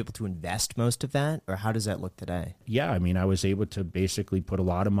now? Were you able to invest most of that, or how does that look today? Yeah, I mean, I was able to basically put a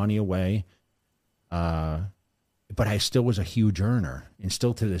lot of money away, but I still was a huge earner, and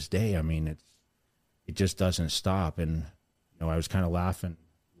still to this day, I mean, it just doesn't stop. And I was kind of laughing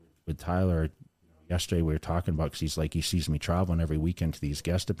with Tyler yesterday. We were talking about, because he's like, he sees me traveling every weekend to these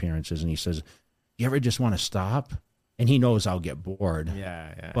guest appearances, and he says, "You ever just want to stop?" And he knows I'll get bored.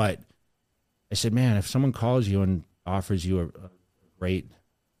 Yeah. But I said, man, if someone calls you and offers you a great,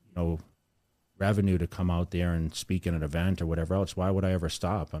 revenue to come out there and speak at an event or whatever else, why would I ever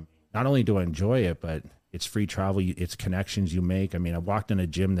stop? I mean, not only do I enjoy it, but it's free travel. It's connections you make. I mean, I walked in a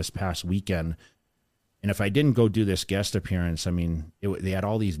gym this past weekend, and if I didn't go do this guest appearance, I mean, they had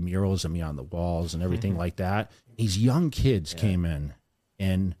all these murals of me on the walls and everything like that. These young kids came in,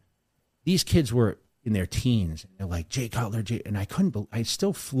 and these kids were in their teens. They're like, Jay Cutler, and I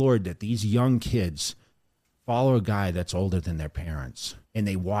still floored that these young kids follow a guy that's older than their parents. And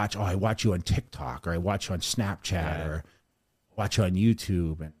they watch, I watch you on TikTok, or I watch you on Snapchat, or watch you on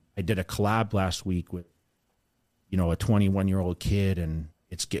YouTube. And I did a collab last week with, a 21-year-old kid, and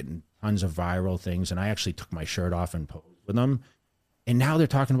it's getting tons of viral things. And I actually took my shirt off and posed with them. And now they're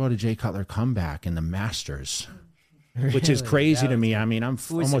talking about a Jay Cutler comeback in the Masters, which is crazy to me. I mean, I'm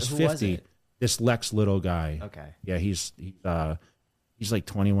almost 50. This Lex Little guy. Okay. Yeah, he's like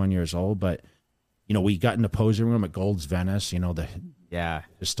 21 years old, but we got in the posing room at Gold's Venice, the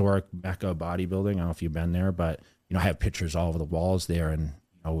historic mecca of bodybuilding. I don't know if you've been there, but I have pictures all over the walls there, and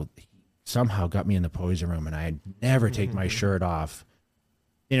he somehow got me in the posing room, and I'd never take my shirt off.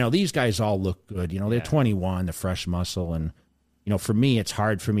 These guys all look good. They're 21, the fresh muscle, and for me, it's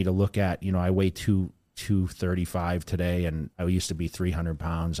hard for me to look at. I weigh 235 today, and I used to be 300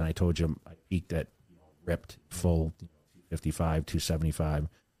 pounds, and I told you I peaked at ripped full 255, 275,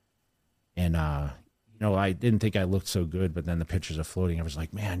 and I didn't think I looked so good, but then the pictures are floating. I was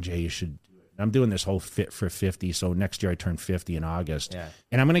like, man, Jay, you should do it. I'm doing this whole fit for 50, so next year I turn 50 in August,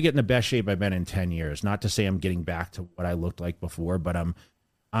 and I'm going to get in the best shape I've been in 10 years. Not to say I'm getting back to what I looked like before, but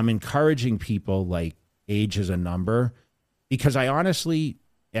I'm encouraging people, like, age is a number, because I honestly,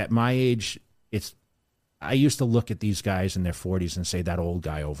 at my age, I used to look at these guys in their 40s and say, that old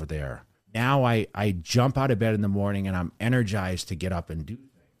guy over there. Now I jump out of bed in the morning and I'm energized to get up and do things.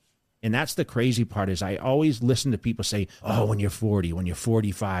 And that's the crazy part, is I always listen to people say, oh, when you're 40, when you're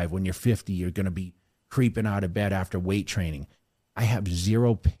 45, when you're 50, you're going to be creeping out of bed after weight training. I have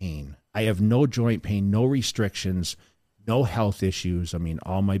zero pain. I have no joint pain, no restrictions, no health issues. I mean,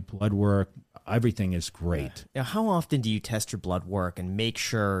 all my blood work, everything is great. Now, how often do you test your blood work and make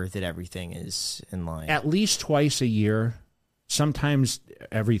sure that everything is in line? At least twice a year, sometimes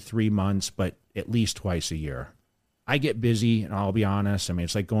every 3 months, but at least twice a year. I get busy, and I'll be honest. I mean,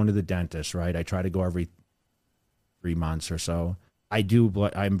 it's like going to the dentist, right? I try to go every 3 months or so.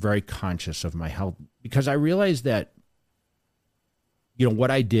 I'm very conscious of my health, because I realized that,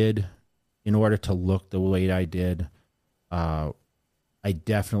 what I did in order to look the way I did, I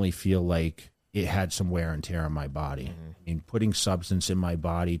definitely feel like it had some wear and tear on my body. I mean, putting substance in my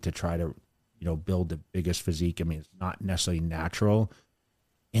body to try to, build the biggest physique, I mean, it's not necessarily natural.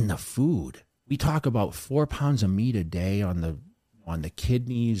 In the food, we talk about 4 pounds of meat a day on the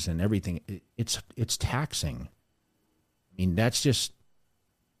kidneys and everything. It's taxing. I mean, that's just,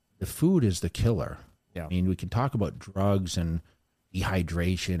 the food is the killer. Yeah. I mean, we can talk about drugs and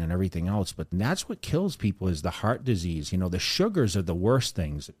dehydration and everything else, but that's what kills people, is the heart disease. The sugars are the worst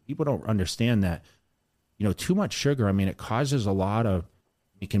things. People don't understand that, too much sugar, I mean, it causes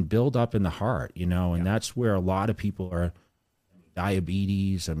it can build up in the heart, and that's where a lot of people are.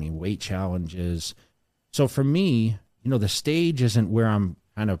 diabetes, I mean, weight challenges. So for me, the stage isn't where I'm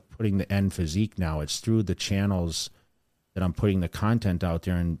kind of putting the end physique now. It's through the channels that I'm putting the content out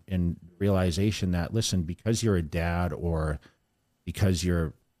there, and realization that, listen, because you're a dad or because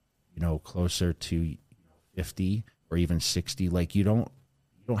you're, closer to 50 or even 60, like you don't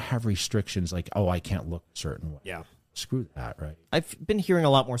have restrictions like, oh, I can't look a certain way. Yeah. Screw that, right? I've been hearing a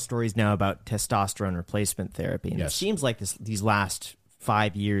lot more stories now about testosterone replacement therapy. And Yes. It seems like these last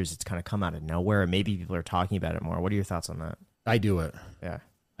 5 years, it's kind of come out of nowhere. Maybe people are talking about it more. What are your thoughts on that? I do it. Yeah.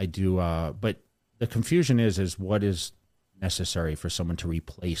 I do. But the confusion is what is necessary for someone to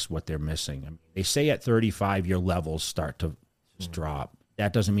replace what they're missing. I mean, they say at 35, your levels start to drop.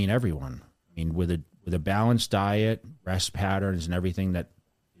 That doesn't mean everyone. I mean, with a balanced diet, rest patterns, and everything that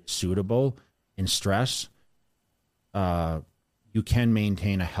is suitable in stress, you can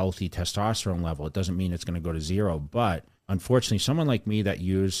maintain a healthy testosterone level. It doesn't mean it's going to go to zero, but unfortunately, someone like me that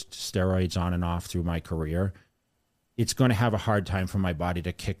used steroids on and off through my career, it's going to have a hard time for my body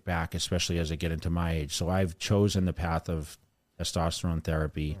to kick back, especially as I get into my age. So I've chosen the path of testosterone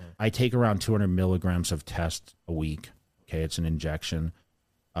therapy. I take around 200 milligrams of test a week. Okay, it's an injection.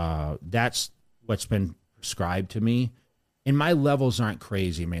 That's what's been prescribed to me. And my levels aren't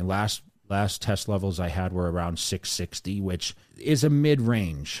crazy. I mean, last test levels I had were around 660, which is a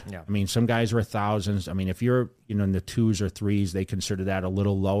mid-range. Yeah. I mean, some guys are thousands. I mean, if you're, in the 2s or 3s, they consider that a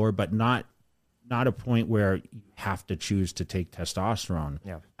little lower, but not a point where you have to choose to take testosterone.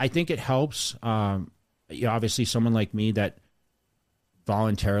 Yeah. I think it helps. Obviously, someone like me that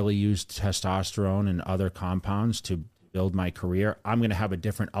voluntarily used testosterone and other compounds to build my career, I'm going to have a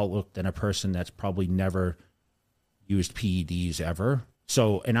different outlook than a person that's probably never used PEDs ever.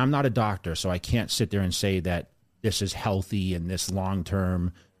 So, and I'm not a doctor, so I can't sit there and say that this is healthy and this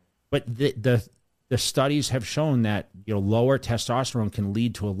long-term, but the studies have shown that, lower testosterone can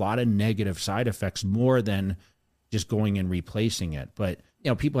lead to a lot of negative side effects more than just going and replacing it. But,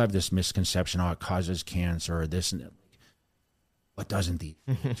 people have this misconception, oh, it causes cancer or this and that. What doesn't these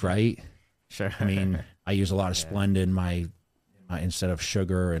things, right? Sure. I mean, I use a lot of Splenda in my instead of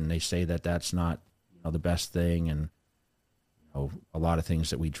sugar, and they say that that's not the best thing. And a lot of things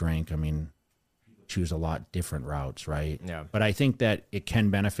that we drink, I mean, choose a lot different routes, right? Yeah. But I think that it can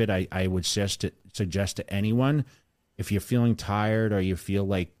benefit. I would suggest to anyone, if you're feeling tired or you feel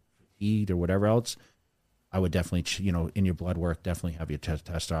like fatigued or whatever else, I would definitely, in your blood work, definitely have your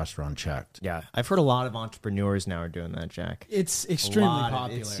testosterone checked. Yeah. I've heard a lot of entrepreneurs now are doing that, Jack. It's extremely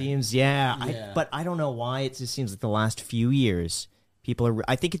popular. It seems, yeah. But I don't know why. It just seems like the last few years, people are,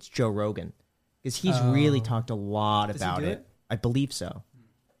 I think it's Joe Rogan, because he's really talked a lot about it. I believe so.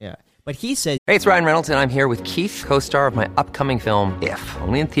 Yeah. But he said, Hey, it's Ryan Reynolds, and I'm here with Keith, co-star of my upcoming film, If,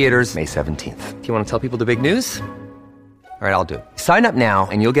 only in theaters May 17th. Do you want to tell people the big news? All right, I'll do it. Sign up now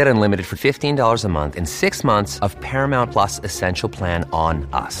and you'll get unlimited for $15 a month and 6 months of Paramount Plus Essential Plan on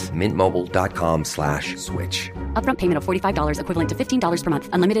us. MintMobile.com/switch. Upfront payment of $45 equivalent to $15 per month.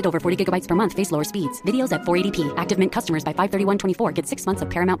 Unlimited over 40 gigabytes per month. Face lower speeds. Videos at 480p. Active Mint customers by 531.24 get 6 months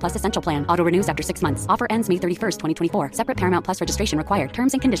of Paramount Plus Essential Plan. Auto renews after 6 months. Offer ends May 31st, 2024. Separate Paramount Plus registration required.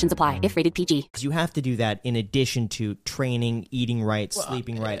 Terms and conditions apply if rated PG. because you have to do that in addition to training, eating right,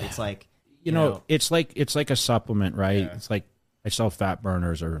 sleeping right. It's like, It's like a supplement, right? Yeah. It's like I sell fat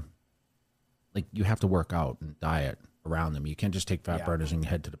burners, or like you have to work out and diet around them. You can't just take fat burners and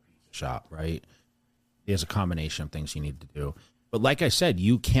head to the pizza shop, right? There's a combination of things you need to do. But like I said,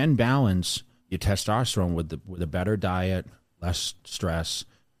 you can balance your testosterone with a better diet, less stress,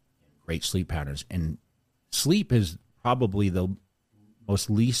 great sleep patterns. And sleep is probably the most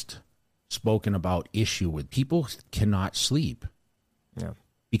least spoken about issue with people. Cannot sleep. Yeah.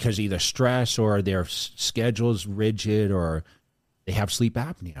 Because either stress or their schedule's rigid or they have sleep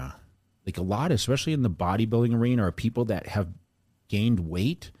apnea. Like a lot, especially in the bodybuilding arena, or people that have gained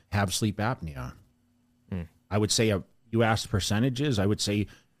weight have sleep apnea. I would say, you asked percentages, I would say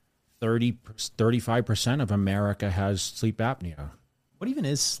 35% of America has sleep apnea. What even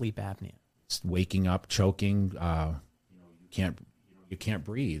is sleep apnea? It's waking up, choking, you can't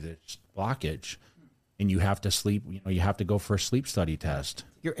breathe. It's blockage. And you have to sleep, you have to go for a sleep study test.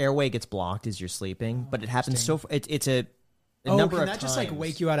 your airway gets blocked as you're sleeping, but it happens so it's a number can of that times. just like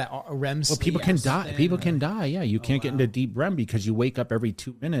wake you out of a REM sleep? Well, people can die. People can die. Yeah, you can't get into deep REM because you wake up every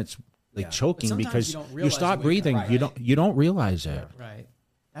 2 minutes, choking because you stop breathing. You don't realize it. Right.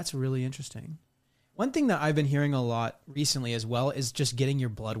 That's really interesting. One thing that I've been hearing a lot recently as well is just getting your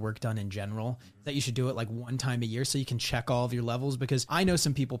blood work done in general, that you should do it like one time a year so you can check all of your levels, because I know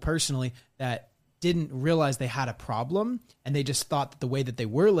some people personally that didn't realize they had a problem, and they just thought that the way that they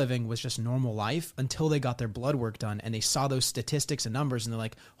were living was just normal life until they got their blood work done and they saw those statistics and numbers and they're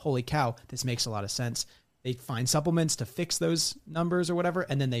like, holy cow, this makes a lot of sense. They find supplements to fix those numbers or whatever,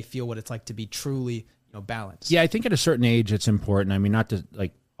 and then they feel what it's like to be truly, balanced. Yeah, I think at a certain age it's important. I mean, not to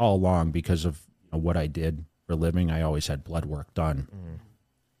like all along, because of what I did for a living, I always had blood work done.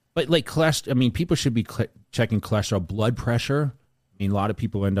 But like cholesterol, I mean, people should be checking cholesterol, blood pressure. I mean, a lot of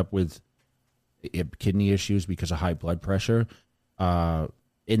people end up with kidney issues because of high blood pressure. And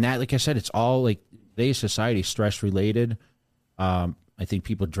that, like I said, it's all like today's society, stress related. I think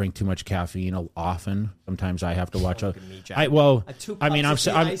people drink too much caffeine often. Sometimes I have to watch I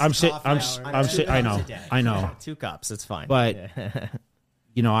know. 2 cups. It's fine. But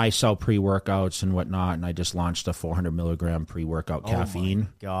I sell pre-workouts and whatnot, and I just launched a 400 milligram pre-workout caffeine. Oh my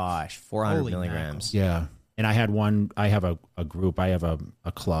gosh, 400 Holy milligrams. Yeah. And I had I have a group, I have a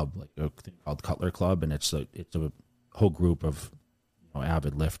club, like a thing called Cutler Club, and it's a whole group of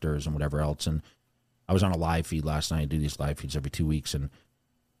avid lifters and whatever else. And I was on a live feed last night. I do these live feeds every 2 weeks, and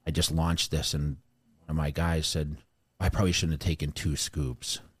I just launched this, and one of my guys said, I probably shouldn't have taken 2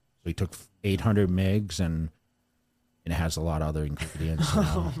 scoops. So he took 800 migs, and it has a lot of other ingredients.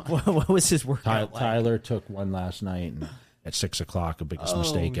 What was his workout like? Tyler took one last night, and at 6 o'clock, the biggest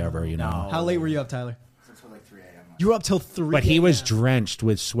mistake ever, How late were you up, Tyler? Until like 3 a.m. You were up till 3 But he was drenched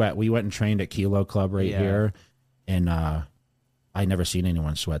with sweat. We went and trained at Kilo Club here, and I never seen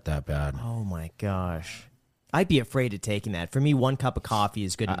anyone sweat that bad. Oh my gosh. I'd be afraid of taking that. For me, 1 cup of coffee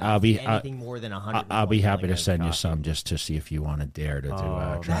is good enough. Anything more than 100. I'll be happy to send you some just to see if you want to dare to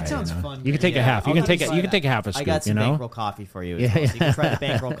try. That sounds it, fun. You can take a half. You can take a half a scoop. I got some bankroll coffee for you. As well. So you can try the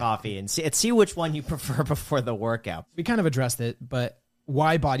bankroll coffee and see which one you prefer before the workout. We kind of addressed it, but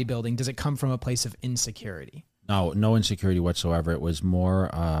why bodybuilding? Does it come from a place of insecurity? No insecurity whatsoever. It was more,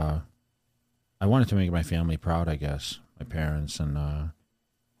 I wanted to make my family proud, I guess, my parents. And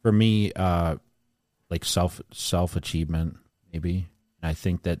for me, like self-achievement, maybe. And I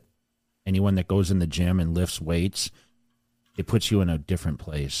think that anyone that goes in the gym and lifts weights, it puts you in a different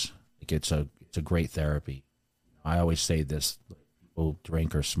place. Like it's a great therapy. I always say this, people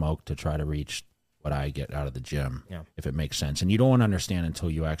drink or smoke to try to reach what I get out of the gym, if it makes sense. And you don't understand until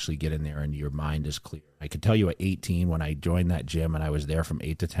you actually get in there and your mind is clear. I could tell you at 18 when I joined that gym and I was there from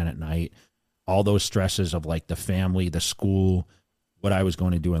 8 to 10 at night, all those stresses of like the family, the school, what I was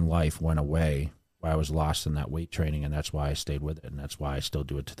going to do in life went away. I was lost in that weight training, and that's why I stayed with it, and that's why I still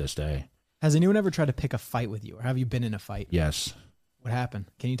do it to this day. Has anyone ever tried to pick a fight with you, or have you been in a fight? Yes. What happened?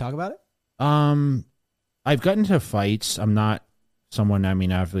 Can you talk about it? I've gotten into fights. I'm not someone, I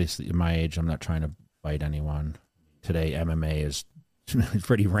mean, obviously at my age, I'm not trying to fight anyone. Today, MMA is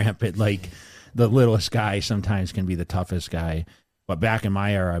pretty rampant. Like, the littlest guy sometimes can be the toughest guy. But back in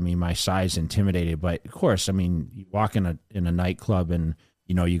my era, I mean, my size intimidated. But, of course, I mean, you walk in a nightclub and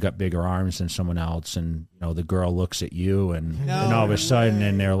you got bigger arms than someone else, and the girl looks at you, and all of a sudden,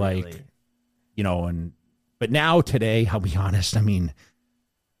 and they're like, but now today, I'll be honest, I mean,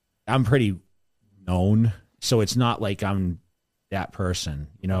 I'm pretty known, so it's not like I'm that person.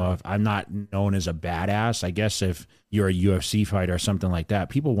 If I'm not known as a badass, I guess if you're a UFC fighter or something like that,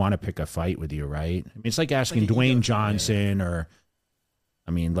 people want to pick a fight with you, right? I mean, it's like asking Dwayne Johnson or,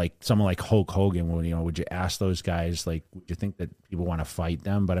 I mean, like someone like Hulk Hogan, would you ask those guys, like, would you think that people want to fight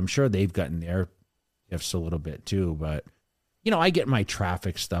them? But I'm sure they've gotten their gifts a little bit too. But, I get my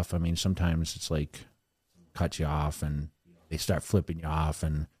traffic stuff. I mean, sometimes it's like cut you off and they start flipping you off.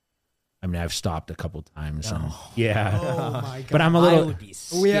 And I mean, I've stopped a couple times. And, yeah. Oh my God. But I'm a little. I would be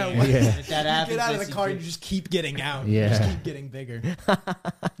scared. If that happens, Get out of the car and you just keep getting out. Yeah. You just keep getting bigger.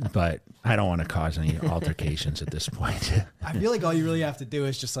 But I don't want to cause any altercations at this point. I feel like all you really have to do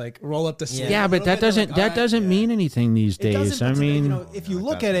is just like roll up the sleeve. Yeah, but that doesn't mean anything these It doesn't, days. but I mean, if you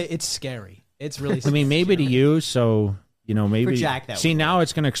look at it, it's scary. It's really I scary. mean, maybe to you, so maybe. Jack, that See, would now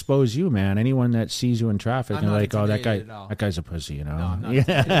it's going to expose you, man. Anyone that sees you in traffic I'm and not like, oh, intimidated at all. that guy's a pussy, No, I'm not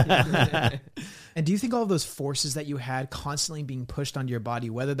Yeah. And do you think all of those forces that you had constantly being pushed onto your body,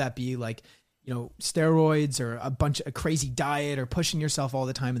 whether that be like, steroids or a crazy diet or pushing yourself all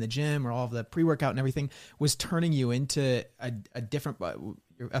the time in the gym or all of the pre-workout and everything, was turning you into a different,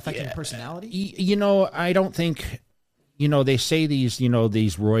 affecting your personality? I don't think, they say these,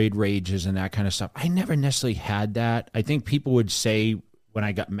 these roid rages and that kind of stuff. I never necessarily had that. I think people would say when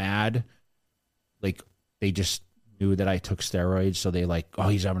I got mad, like they just knew that I took steroids. So they like, oh,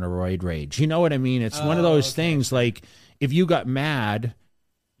 he's having a roid rage. You know what I mean? It's one of those things. Like if you got mad,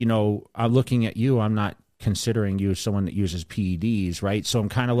 I'm looking at you, I'm not considering you as someone that uses PEDs, right? So I'm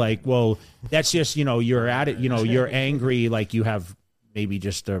kind of like, well, that's just, you're at it, you're angry, like you have maybe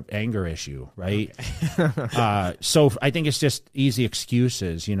just an anger issue, right? So I think it's just easy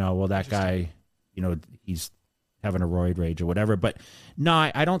excuses, well, that guy, he's having a roid rage or whatever. But no,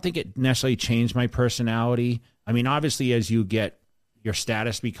 I don't think it necessarily changed my personality. I mean, obviously, as you get, your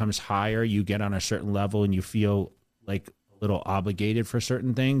status becomes higher, you get on a certain level and you feel like a little obligated for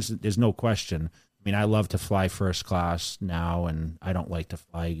certain things. There's no question. I mean, I love to fly first class now, and I don't like to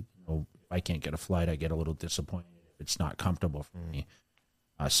fly. If I can't get a flight, I get a little disappointed if it's not comfortable for me.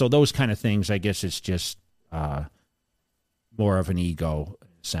 So those kind of things, I guess it's just more of an ego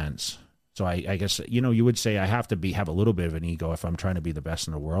sense. So I guess, you would say I have to have a little bit of an ego if I'm trying to be the best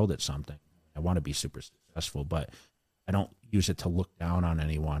in the world at something. I want to be super successful, but I don't use it to look down on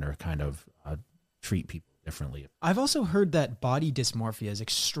anyone or kind of treat people differently. I've also heard that body dysmorphia is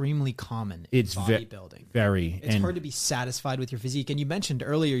extremely common in bodybuilding. It's hard to be satisfied with your physique. And you mentioned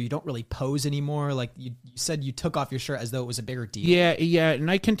earlier you don't really pose anymore. Like you said, you took off your shirt as though it was a bigger deal. Yeah.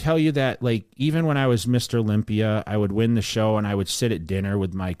 And I can tell you that, like, even when I was Mr. Olympia, I would win the show and I would sit at dinner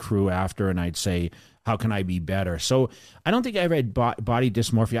with my crew after and I'd say, how can I be better? So I don't think I ever had body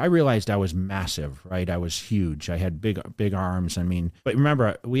dysmorphia. I realized I was massive, right? I was huge. I had big arms. I mean, but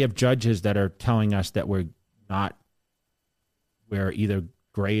remember, we have judges that are telling us that we're either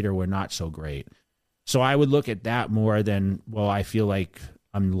great or we're not so great. So I would look at that more than, well, I feel like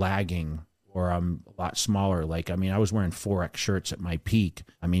I'm lagging or I'm a lot smaller. Like, I mean, I was wearing 4X shirts at my peak.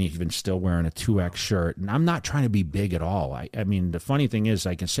 I mean, even still wearing a 2X shirt. And I'm not trying to be big at all. I mean, the funny thing is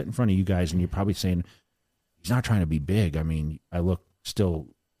I can sit in front of you guys and you're probably saying, he's not trying to be big. I mean, I look still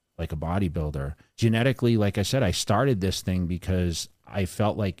like a bodybuilder. Genetically, like I said, I started this thing because I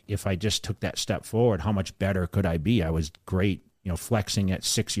felt like if I just took that step forward, how much better could I be? I was great, flexing at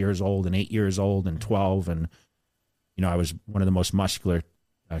 6 years old and 8 years old and 12. And, I was one of the most muscular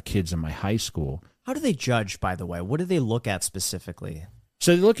kids in my high school. How do they judge, by the way? What do they look at specifically?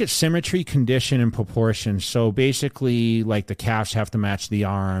 So they look at symmetry, condition, and proportion. So basically, like, the calves have to match the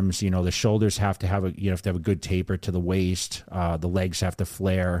arms. The shoulders have to have a good taper to the waist. The legs have to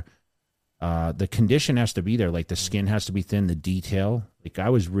flare. The condition has to be there. Like, the skin has to be thin. The detail. Like, I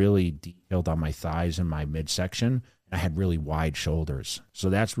was really detailed on my thighs and my midsection. I had really wide shoulders. So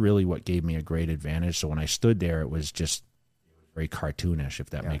that's really what gave me a great advantage. So when I stood there, it was very cartoonish, if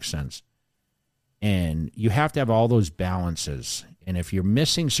that makes sense. And you have to have all those balances. And if you're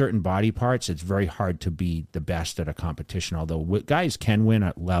missing certain body parts, it's very hard to be the best at a competition, although guys can win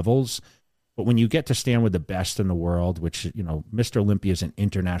at levels. But when you get to stand with the best in the world, which, Mr. Olympia is an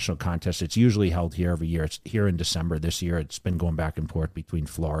international contest. It's usually held here every year. It's here in December. This year, it's been going back and forth between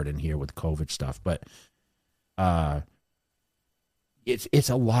Florida and here with COVID stuff. But it's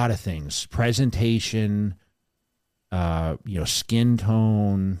a lot of things. Presentation, skin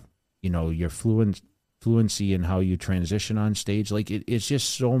tone, your fluency in how you transition on stage. Like, it's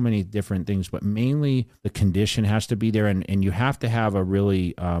just so many different things, but mainly the condition has to be there, and you have to have a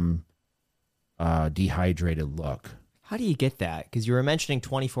really dehydrated look. How do you get that? Because you were mentioning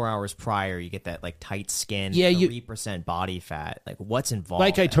 24 hours prior, you get that, like, tight skin, 3% body fat. Like, what's involved?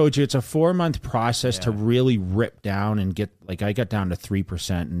 Like I told you, it's a 4-month process to really rip down and get, like, I got down to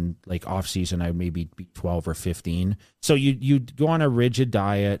 3%, and, like, off season I maybe be 12 or 15. So you go on a rigid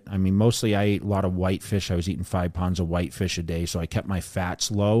diet. I mean, mostly I ate a lot of white fish. I was eating 5 pounds of white fish a day, so I kept my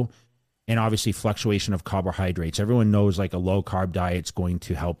fats low. And obviously fluctuation of carbohydrates. Everyone knows, like, a low-carb diet's going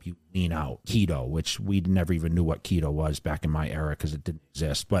to help you lean out. Keto, which we never even knew what keto was back in my era because it didn't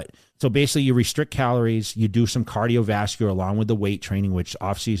exist. But so basically you restrict calories, you do some cardiovascular along with the weight training, which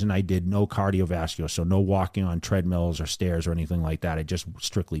off-season I did no cardiovascular, so no walking on treadmills or stairs or anything like that. I just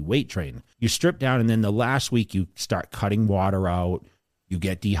strictly weight train. You strip down, and then the last week you start cutting water out, you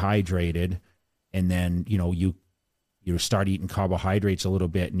get dehydrated, and then, you start eating carbohydrates a little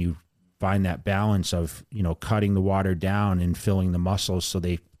bit, and you find that balance of, cutting the water down and filling the muscles so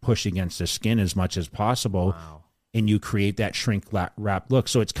they push against the skin as much as possible. Wow. And you create that shrink wrap look.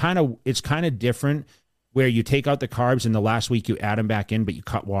 So it's kind of different where you take out the carbs and the last week you add them back in, but you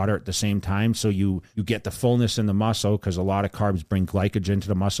cut water at the same time. So you get the fullness in the muscle, because a lot of carbs bring glycogen to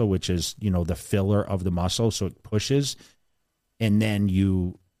the muscle, which is, the filler of the muscle. So it pushes, and then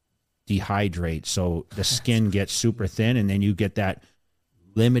you dehydrate. So the skin gets super thin, and then you get that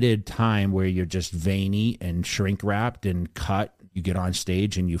limited time where you're just veiny and shrink wrapped and cut. You get on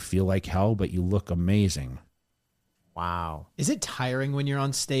stage and you feel like hell, but you look amazing. Wow. Is it tiring when you're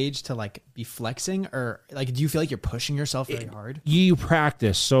on stage to, like, be flexing, or, like, do you feel like you're pushing yourself very hard? You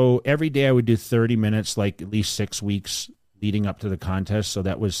practice. So every day I would do 30 minutes, like, at least 6 weeks leading up to the contest. So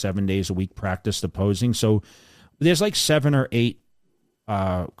that was 7 days a week practice the posing. So there's like 7 or 8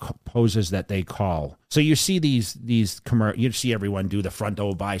 poses that they call. So you see you see everyone do the front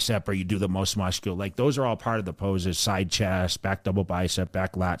double bicep, or you do the most muscular. Like those are all part of the poses: side chest, back double bicep,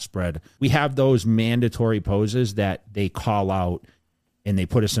 back lat spread. We have those mandatory poses that they call out, and they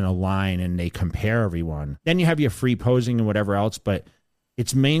put us in a line and they compare everyone. Then you have your free posing and whatever else, but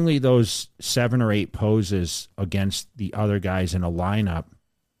it's mainly those 7 or 8 poses against the other guys in a lineup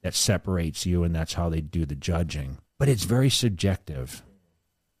that separates you, and that's how they do the judging. But it's very subjective.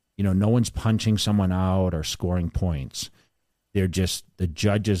 You know, no one's punching someone out or scoring points. They're just, the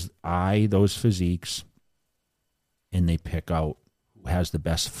judges eye those physiques and they pick out who has the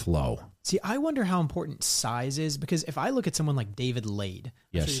best flow. See, I wonder how important size is, because if I look at someone like David Lade,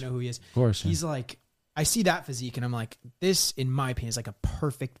 I'm sure you know who he is. Of course. He's like, I see that physique and I'm like, this, in my opinion, is like a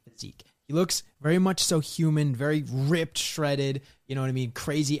perfect physique. He looks very much so human, very ripped, shredded, you know what I mean?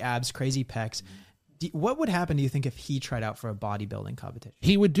 Crazy abs, crazy pecs. What would happen, do you think, if he tried out for a bodybuilding competition?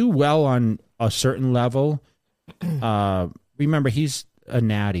 He would do well on a certain level. Remember, he's a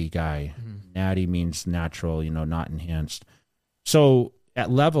natty guy. Mm-hmm. Natty means natural, not enhanced. So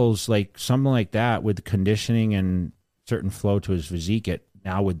at levels like something like that, with conditioning and certain flow to his physique,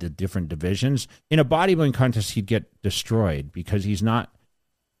 now with the different divisions, in a bodybuilding contest, he'd get destroyed because he's not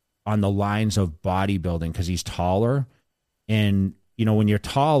on the lines of bodybuilding because he's taller. And when you're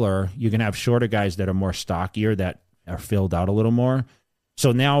taller, you can have shorter guys that are more stockier, that are filled out a little more.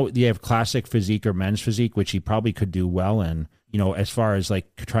 So now you have classic physique or men's physique, which he probably could do well in. As far as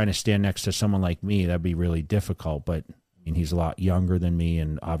like trying to stand next to someone like me, that'd be really difficult. But he's a lot younger than me,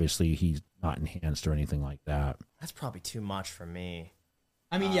 and obviously he's not enhanced or anything like that. That's probably too much for me.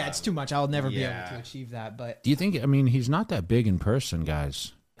 Yeah, it's too much. I'll never be able to achieve that. But do you think? He's not that big in person,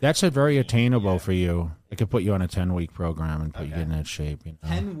 guys. That's a very attainable for you. I could put you on a 10-week program and put you in that shape.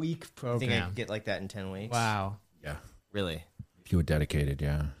 10-week program. You think I could get like that in 10 weeks? Wow. Yeah. Really? If you were dedicated,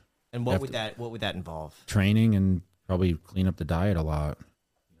 yeah. And what would that involve? Training and probably clean up the diet a lot.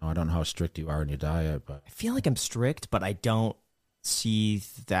 I don't know how strict you are in your diet, but I feel like I'm strict, but I don't see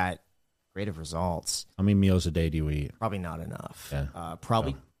that great of results. How many meals a day do you eat? Probably not enough. Yeah.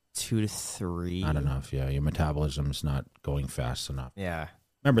 Probably 2 to 3. Not enough, yeah. Your metabolism's not going fast enough. Yeah.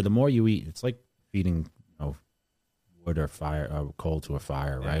 Remember, the more you eat, it's like feeding wood or fire or coal to a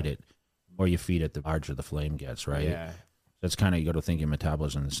fire, right? The more you feed it, the larger the flame gets, right? Yeah. That's kind of, you got to think your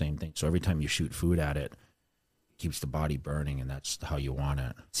metabolism the same thing. So every time you shoot food at it, it keeps the body burning, and that's how you want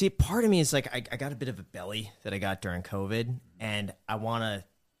it. See, part of me is like, I got a bit of a belly that I got during COVID, and I want to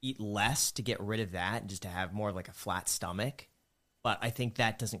eat less to get rid of that, just to have more of like a flat stomach. But I think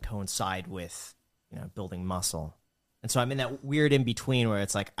that doesn't coincide with, building muscle. And so I'm in that weird in between where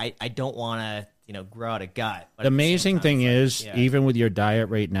it's like, I don't want to, grow out a gut. But the amazing thing is, yeah. even with your diet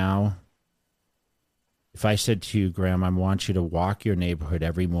right now, if I said to you, Graham, I want you to walk your neighborhood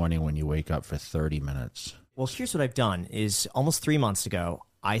every morning when you wake up for 30 minutes. Well, here's what I've done is almost 3 months ago,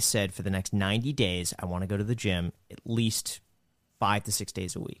 I said for the next 90 days, I want to go to the gym at least 5 to 6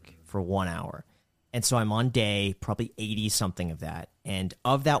 days a week for 1 hour. And so I'm on day probably 80 something of that. And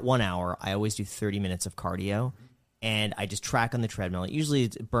of that 1 hour, I always do 30 minutes of cardio. And I just track on the treadmill. Usually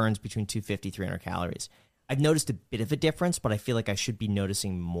it burns between 250, 300 calories. I've noticed a bit of a difference, but I feel like I should be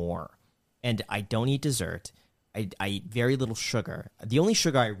noticing more. And I don't eat dessert. I eat very little sugar. The only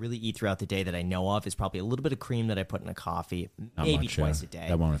sugar I really eat throughout the day that I know of is probably a little bit of cream that I put in a coffee, maybe twice a day.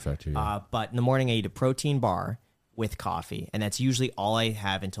 That won't affect you. But in the morning, I eat a protein bar with coffee, and that's usually all I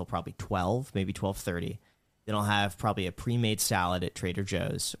have until probably 12, maybe 12:30. Then I'll have probably a pre-made salad at Trader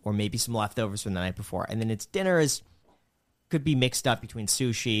Joe's, or maybe some leftovers from the night before. And then dinner could be mixed up between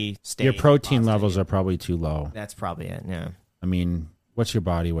sushi, steak. Your protein pasta. levels are probably too low. That's probably it, yeah. What's your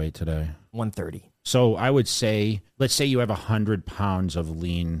body weight today? 130. So I would say, let's say you have 100 pounds of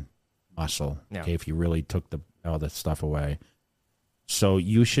lean muscle, okay, if you really took all the stuff away. So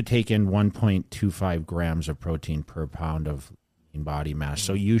you should take in 1.25 grams of protein per pound of lean body mass.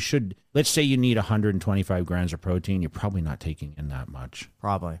 So you should, let's say you need 125 grams of protein, you're probably not taking in that much.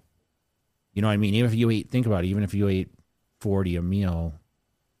 Probably. You know what I mean? Even if you ate 40 a meal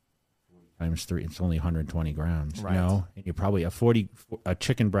times 3, it's only 120 grams. Right. And you're probably a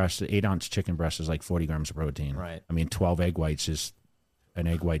chicken breast, 8-ounce chicken breast is like 40 grams of protein. Right. 12 egg whites an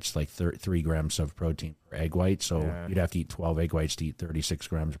egg white's like 3 grams of protein per egg white. So you'd have to eat 12 egg whites to eat 36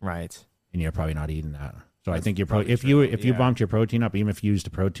 grams. Right. And you're probably not eating that. So I think you're probably if true, you yeah. bumped your protein up, even if you used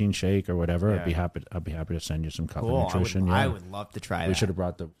a protein shake or whatever, Yeah. I'd be happy to send you some Cutler Cool. Nutrition. I yeah. would love to try that. We should have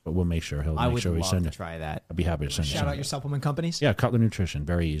brought but we'll make sure I make would sure we love send to it. try that. I'd be happy to send you Shout some. out your supplement companies. Yeah, Cutler Nutrition,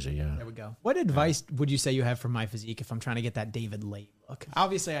 very easy. Yeah. There we go. What advice would you say you have for my physique if I'm trying to get that David Late look?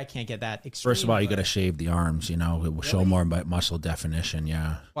 Obviously, I can't get that extreme. First of all, you but- got to shave the arms. You know, it will show more muscle definition.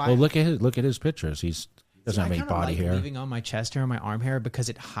 Yeah. Why? Well, look at his pictures. He doesn't have I any kinda body like hair. leaving on my chest hair and my arm hair because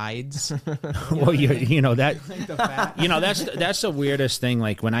it hides Well, you know that. like the fat. You know, that's the weirdest thing.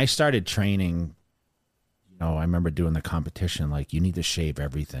 Like when I started training, you know, I remember doing the competition. Like you need to shave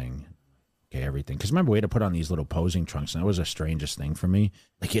everything. Okay, everything. Because remember, we had to put on these little posing trunks, and that was the strangest thing for me.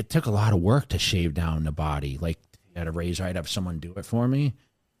 Like it took a lot of work to shave down the body. Like I had a razor, I'd have someone do it for me,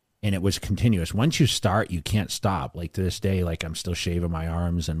 and it was continuous. Once you start, you can't stop. Like to this day, like I'm still shaving my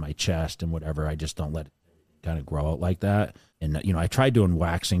arms and my chest and whatever. I just don't let it kind of grow out like that. And you know, I tried doing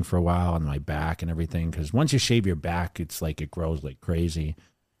waxing for a while on my back and everything, because once you shave your back, it's like it grows like crazy.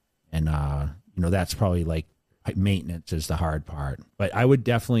 And you know, that's probably like maintenance is the hard part. But I would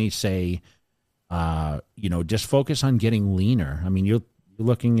definitely say, you know, just focus on getting leaner. I mean, you're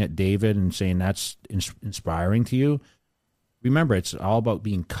looking at David and saying that's inspiring to you. Remember, it's all about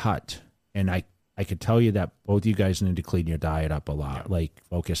being cut. And I could tell you that both of you guys need to clean your diet up a lot. Yeah. Like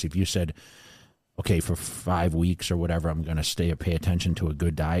focus. If you said, okay, for 5 weeks or whatever, I'm going to pay attention to a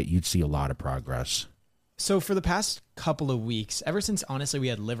good diet, you'd see a lot of progress. So for the past couple of weeks, ever since honestly we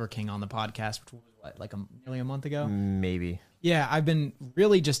had Liver King on the podcast, which was what, like nearly a month ago? Maybe. Yeah, I've been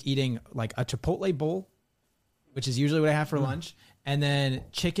really just eating like a Chipotle bowl, which is usually what I have for lunch, and then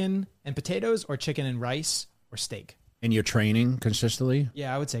chicken and potatoes or chicken and rice or steak. And you're training consistently?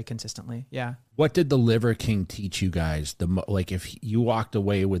 Yeah, I would say consistently. Yeah. What did the Liver King teach you guys? Like if you walked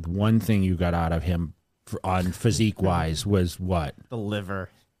away with one thing you got out of him on physique wise was what? The liver.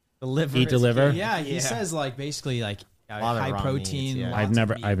 The liver. Eat the is liver? good. Yeah, he says like basically like high protein. meats, yeah. I've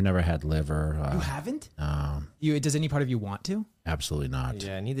never had liver. You haven't? No, Does any part of you want to? absolutely not.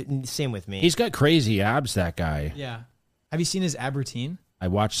 Yeah, same with me. He's got crazy abs, that guy. Yeah. Have you seen his ab routine? I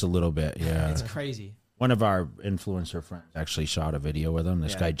watched a little bit, yeah. It's crazy. One of our influencer friends actually shot a video with him.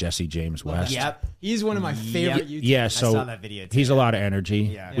 This guy, Jesse James West. Yep. He's one of my favorite YouTubers. Yeah, so saw that video too. he's a lot of energy.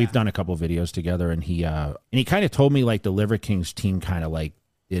 Yeah. We've done a couple videos together, and he kind of told me like the Liver King's team kind of like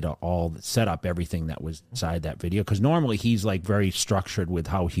did set up everything that was inside that video, because normally he's like very structured with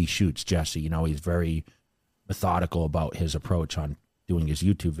how he shoots Jesse. You know, he's very methodical about his approach on doing his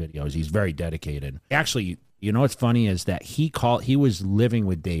YouTube videos. He's very dedicated. Actually, you know what's funny is that he was living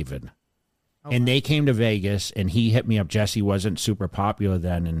with David. And they came to Vegas, and he hit me up. Jesse wasn't super popular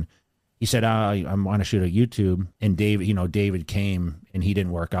then, and he said, I want to shoot a YouTube. And David came, and he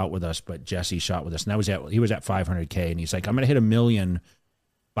didn't work out with us, but Jesse shot with us. And he was at 500K, and he's like, I'm going to hit 1 million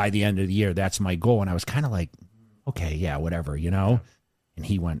by the end of the year. That's my goal. And I was kind of like, okay, yeah, whatever, you know? And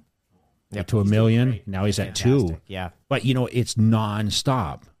he went to 1 million. Now he's at 2. Yeah. But, you know, it's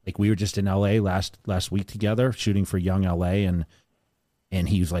nonstop. Like we were just in LA last week together shooting for Young LA, and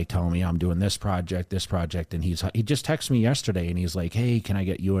he was like telling me, I'm doing this project, and he just texted me yesterday, and he's like, hey, can I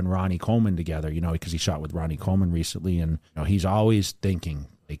get you and Ronnie Coleman together? You know, because he shot with Ronnie Coleman recently, and you know, he's always thinking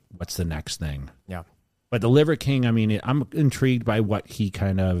like, what's the next thing? Yeah. But the Liver King, I mean, I'm intrigued by what he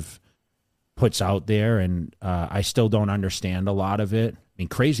kind of puts out there, and I still don't understand a lot of it. I mean,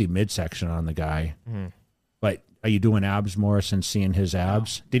 crazy midsection on the guy, but. Are you doing abs more since seeing his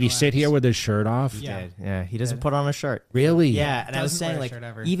abs? Did he sit here with his shirt off? Yeah. He doesn't put on a shirt. Really? Yeah, and I was Doesn't wear saying, a like, shirt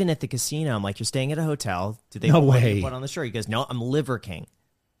ever. even at the casino, I'm like, you're staying at a hotel. Do they No want you way. to put on the shirt? He goes, no, I'm Liver King.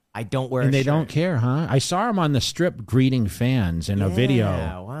 I don't wear And a they shirt. don't care, huh? I saw him on the strip greeting fans in a video.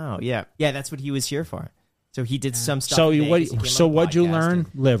 Yeah, wow. Yeah, that's what he was here for. So he did some stuff. So in Vegas. He came on the what'd you podcast learn? and-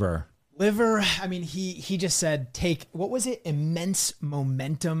 Liver. Liver, I mean, he just said take, what was it? Immense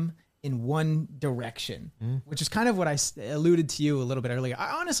momentum in one direction, which is kind of what I alluded to you a little bit earlier.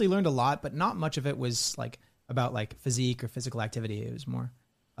 I honestly learned a lot, but not much of it was like about like physique or physical activity. It was more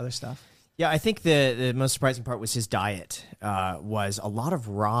other stuff. Yeah, I think the most surprising part was his diet was a lot of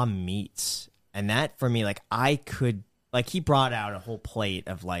raw meats. And that for me, like he brought out a whole plate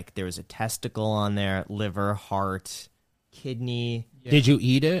of like, there was a testicle on there, liver, heart, kidney. Yeah. Did you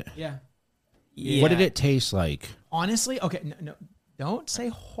eat it? Yeah. What did it taste like? Honestly, okay, no, don't say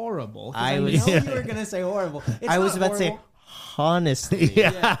horrible. 'Cause I I know was- you were going to say horrible. It's I was not about to say, horrible. honestly.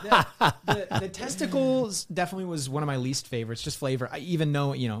 Yeah, the testicles definitely was one of my least favorites, just flavor. I even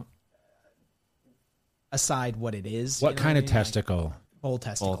know, aside what it is. What you know kind of I mean? Like, testicle? bull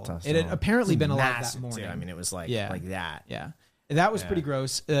testicle. Bull testicle. It had apparently been alive that Massive, morning. too. I mean, it was like that. Yeah. And that was pretty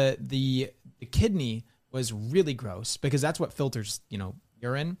gross. The kidney was really gross because that's what filters,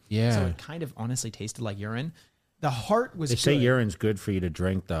 urine. Yeah. So it kind of honestly tasted like urine. The heart was They say good. urine's good for you to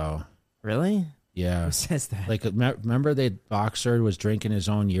drink, though. Really? Yeah. Who says that? Like, remember the boxer was drinking his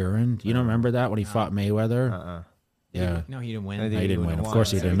own urine? You don't remember that when he fought Mayweather? Yeah. No, he didn't win. He didn't win. Of won.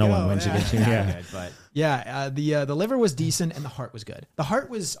 course he There didn't. we No go. one wins Yeah. against him. Yeah. Good, but Yeah, the liver was decent and the heart was good. The heart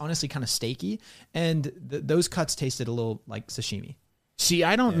was honestly kind of steaky, and those cuts tasted a little like sashimi. See,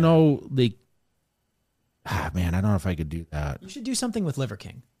 I don't know. Like, man, I don't know if I could do that. You should do something with Liver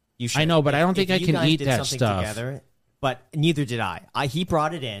King. you should. I know, but I don't If think I you can guys eat did that something stuff. Together, but neither did I. He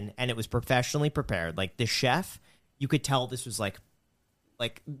brought it in, and it was professionally prepared. Like the chef, you could tell this was like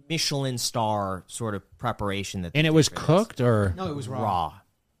Michelin star sort of preparation. That And they it was did for this. cooked, or No, it was raw. raw.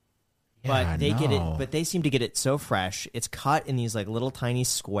 Yeah, But they get it. no. But they seem to get it so fresh. It's cut in these like little tiny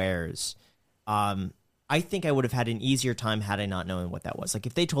squares. I think I would have had an easier time had I not known what that was. Like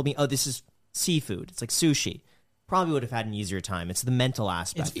if they told me, "Oh, this is seafood," it's like sushi. Probably would have had an easier time. It's the mental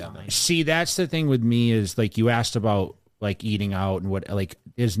aspect of it. See, that's the thing with me is like you asked about like eating out and what like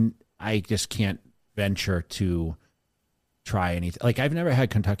I just can't venture to try anything. Like I've never had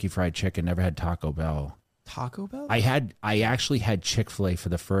Kentucky Fried Chicken, never had Taco Bell. Taco Bell? I actually had Chick-fil-A for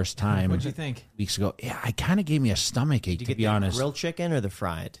the first time What'd you think? weeks ago. Yeah, I kind of gave me a stomach ache Did you to get be the honest. grilled chicken or the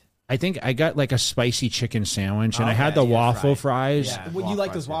fried? I think I got like a spicy chicken sandwich and I Okay, had the yeah, waffle fried. fries. Yeah. Would you like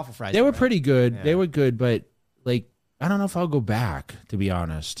fries, those yeah. waffle fries? They were right? pretty good. Yeah. They were good, but like I don't know if I'll go back, to be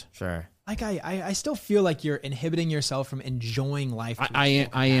honest. Sure. Like I still feel like you're inhibiting yourself from enjoying life. to its full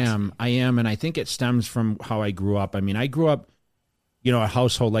I am, and I think it stems from how I grew up. I mean, I grew up, a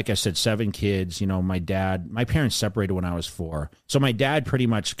household, like I said, 7 kids. My parents separated when I was 4, so my dad pretty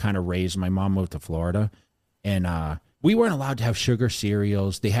much kind of raised. My mom moved to Florida, and we weren't allowed to have sugar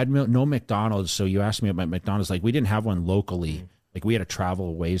cereals. They had no McDonald's, so you asked me about McDonald's. Like we didn't have one locally. Like we had to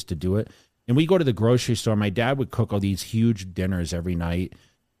travel ways to do it, and we go to the grocery store. My dad would cook all these huge dinners every night.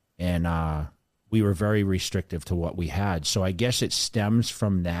 And we were very restrictive to what we had. So I guess it stems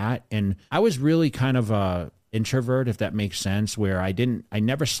from that. And I was really kind of a introvert, if that makes sense, where I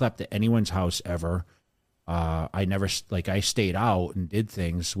never slept at anyone's house ever. I stayed out and did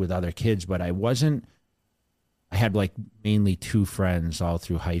things with other kids, but I had like mainly 2 friends all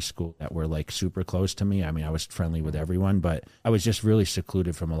through high school that were like super close to me. I mean, I was friendly with everyone, but I was just really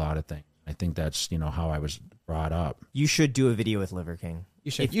secluded from a lot of things. I think that's, how I was brought up. You should do a video with Liver King. You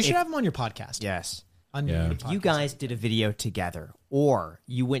should. You should have him on your podcast. Yes. On Yeah. your If podcast. you guys did a video together, or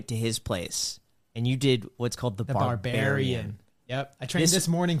you went to his place and you did what's called the The Barbarian. Barbarian. Yep. I trained this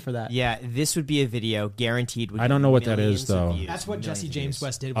morning for that. Yeah, this would be a video guaranteed. Would I don't get know what that millions is, of though. views, That's what millions Jesse of James views.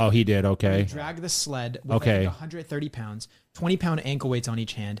 West did. Oh, he did? Okay. You drag the sled with Okay. I think 130 pounds, 20-pound ankle weights on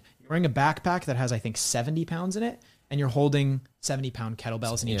each hand. You're wearing a backpack that has, I think, 70 pounds in it, and you're holding 70-pound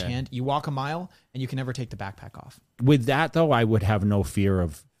kettlebells in each Yeah. hand. You walk a mile, and you can never take the backpack off. With that, though, I would have no fear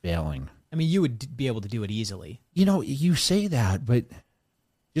of failing. I mean, you would be able to do it easily. You say that, but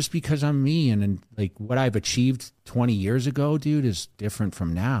just because I'm me and like what I've achieved 20 years ago, dude, is different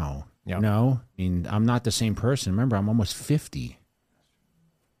from now. Yep. I mean, I'm not the same person. Remember, I'm almost 50.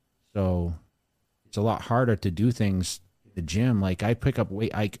 So it's a lot harder to do things in the gym. Like I pick up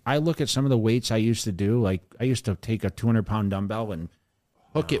weight. I look at some of the weights I used to do. Like I used to take a 200-pound dumbbell and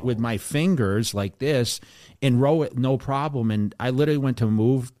hook it with my fingers like this and row it no problem. And I literally went to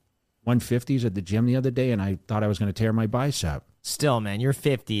move 150s at the gym the other day, and I thought I was going to tear my bicep. Still, man, your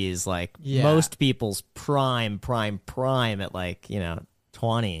 50 is like Yeah. most people's prime at like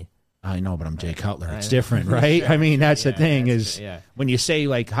 20. I know, but I'm Jay Cutler. It's different, right? I mean, that's the thing is when you say,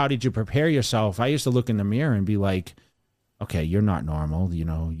 like, how did you prepare yourself? I used to look in the mirror and be like, okay, you're not normal.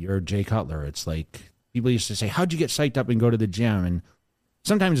 You're Jay Cutler. It's like people used to say, how'd you get psyched up and go to the gym? And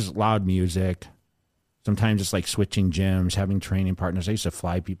sometimes it's loud music. Sometimes it's like switching gyms, having training partners. I used to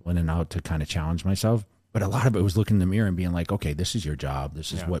fly people in and out to kind of challenge myself. But a lot of it was looking in the mirror and being like, okay, this is your job.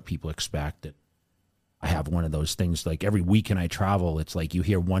 This is what people expect. And I have one of those things, like every weekend I travel, it's like you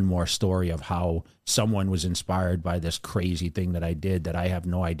hear one more story of how someone was inspired by this crazy thing that I did that I have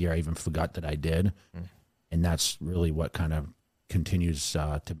no idea I even forgot that I did. And that's really what kind of continues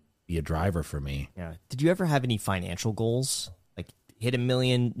to be a driver for me. Yeah. Did you ever have any financial goals? Like hit $1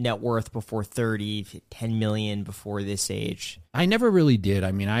 million net worth before 30, hit 10 million before this age? I never really did.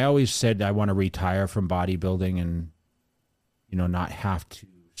 I mean, I always said I want to retire from bodybuilding and, not have to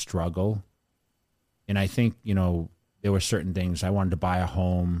struggle. And I think, there were certain things. I wanted to buy a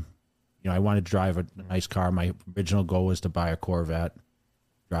home. I wanted to drive a nice car. My original goal was to buy a Corvette,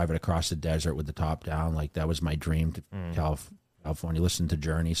 drive it across the desert with the top down. Like that was my dream to California, listen to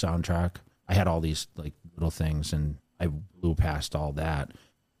Journey soundtrack. I had all these like little things and I blew past all that.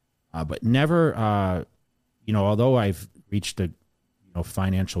 But never, although I've reached a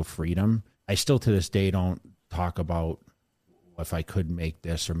financial freedom. I still to this day don't talk about if I could make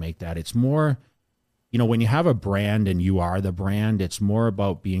this or make that. It's more, when you have a brand and you are the brand, it's more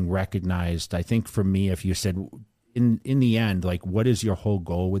about being recognized. I think for me, if you said in the end, like, what is your whole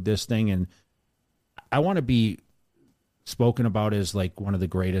goal with this thing? And I want to be spoken about as like one of the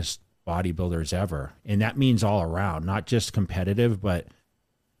greatest bodybuilders ever. And that means all around, not just competitive, but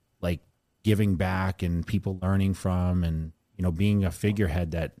like giving back and people learning from, and, being a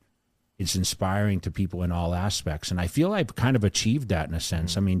figurehead that is inspiring to people in all aspects. And I feel I've kind of achieved that in a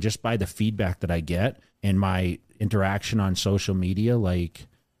sense. I mean, just by the feedback that I get and my interaction on social media, like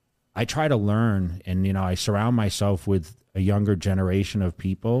I try to learn, and, I surround myself with a younger generation of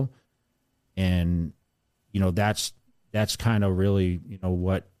people. And, that's kind of really,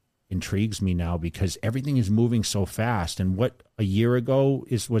 what intrigues me now, because everything is moving so fast. And what a year ago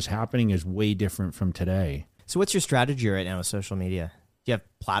was happening is way different from today. So what's your strategy right now with social media? Do you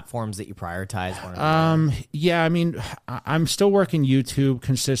have platforms that you prioritize? Yeah, I mean, I'm still working YouTube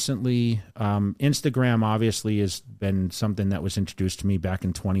consistently. Instagram obviously has been something that was introduced to me back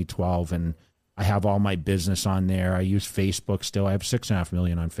in 2012, and I have all my business on there. I use Facebook still. I have 6.5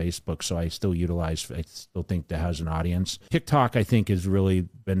 million on Facebook, so I still think that has an audience. TikTok, I think, has really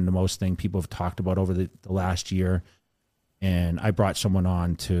been the most thing people have talked about over the last year, and I brought someone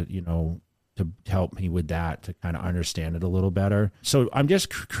on to help me with that, to kind of understand it a little better. So I'm just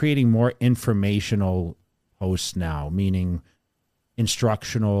creating more informational posts now, meaning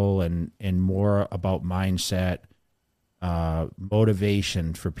instructional and more about mindset,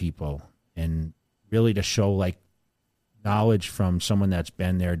 motivation for people, and really to show like knowledge from someone that's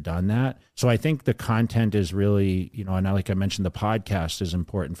been there, done that. So I think the content is really, and like I mentioned, the podcast is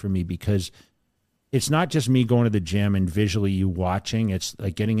important for me, because it's not just me going to the gym and visually you watching. It's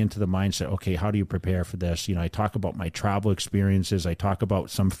like getting into the mindset, okay, how do you prepare for this? I talk about my travel experiences. I talk about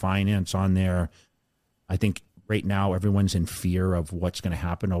some finance on there. I think right now everyone's in fear of what's going to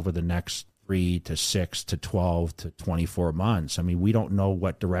happen over the next 3 to 6 to 12 to 24 months. I mean, we don't know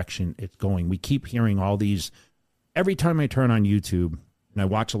what direction it's going. We keep hearing all these. Every time I turn on YouTube and I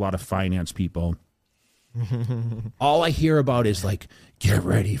watch a lot of finance people, all I hear about is like, get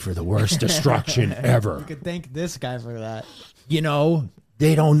ready for the worst destruction ever. You could thank this guy for that.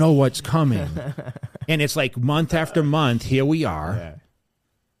 They don't know what's coming. And it's like month after month, here we are,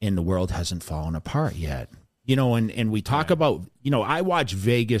 and the world hasn't fallen apart yet. And we talk about, I watch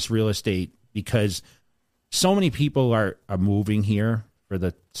Vegas real estate because so many people are moving here for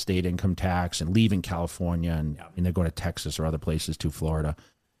the state income tax and leaving California, and they're going to Texas or other places to Florida.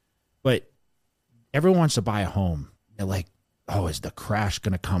 But everyone wants to buy a home. They're like, oh, is the crash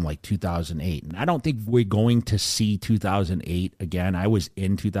going to come like 2008? And I don't think we're going to see 2008 again. I was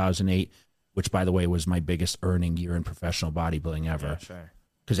in 2008, which, by the way, was my biggest earning year in professional bodybuilding ever. Yeah, sure.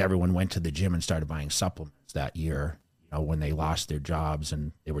 Because everyone went to the gym and started buying supplements that year, when they lost their jobs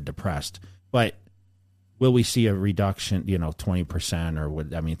and they were depressed. But will we see a reduction, 20% or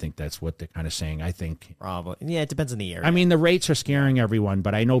what? I think that's what they're kind of saying. I think probably. Yeah, it depends on the year. The rates are scaring everyone,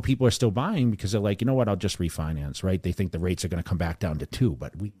 but I know people are still buying because they're like, you know what? I'll just refinance, right? They think the rates are going to come back down to 2,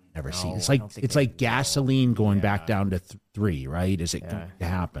 but we never see. It's like gasoline going back down to 3, right? Is it going to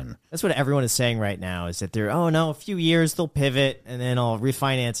happen? That's what everyone is saying right now, is that a few years they'll pivot and then I'll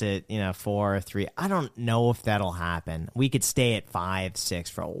refinance it, 4 or 3. I don't know if that'll happen. We could stay at 5, 6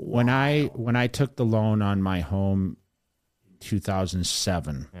 for a while. When I took the loan on my home in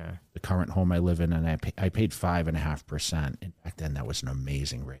 2007, the current home I live in, and I paid 5.5%. And back then that was an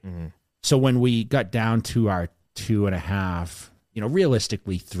amazing rate. Mm-hmm. So when we got down to our 2.5%,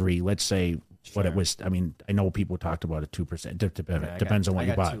 realistically 3, let's say what it was. I know people talked about a 2%. Depends on what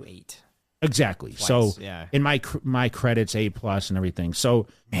you buy. 2.8. Exactly. Twice, so yeah. in my credits A+ and everything. So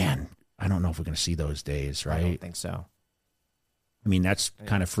man, I don't know if we're going to see those days, right? I don't think so. That's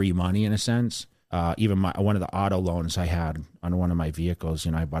kind of free money in a sense. Even one of the auto loans I had on one of my vehicles,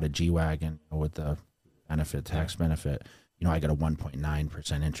 I bought a G-Wagon with the tax benefit. I got a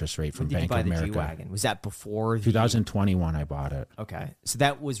 1.9% interest rate from Bank of America. Did you buy the G-Wagon? Was that before 2021 I bought it. Okay. So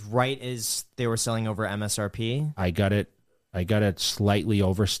that was right as they were selling over MSRP? I got it slightly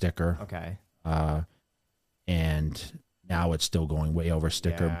over sticker. Okay. And now it's still going way over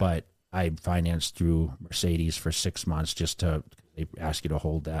sticker, but I financed through Mercedes for 6 months they ask you to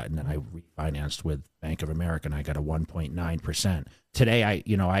hold that, and then I refinanced with Bank of America, and I got a 1.9%. Today,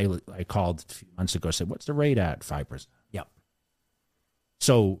 I called a few months ago, said, what's the rate at? 5%. Yep.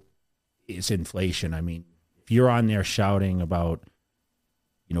 So it's inflation. If you're on there shouting about,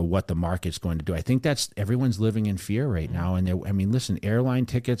 what the market's going to do. I think that's everyone's living in fear right now. And I mean, listen, airline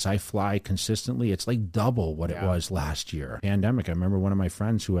tickets, I fly consistently. It's like double what it was last year. Pandemic. I remember one of my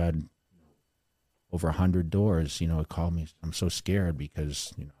friends who had over 100 doors, called me. I'm so scared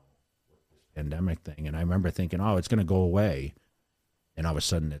because, pandemic thing. And I remember thinking, oh, it's going to go away. And all of a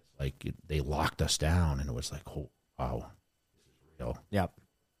sudden it's like they locked us down and it was like, oh, wow, this is real. Yep.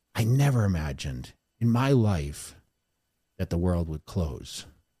 I never imagined in my life that the world would close.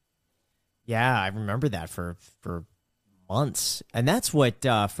 Yeah, I remember that for months. And that's what,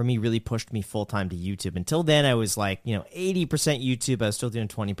 for me, really pushed me full-time to YouTube. Until then, I was like, 80% YouTube. I was still doing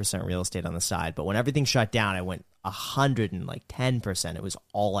 20% real estate on the side. But when everything shut down, I went 110%. It was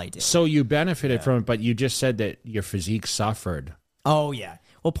all I did. So you benefited from it, but you just said that your physique suffered. Oh, yeah.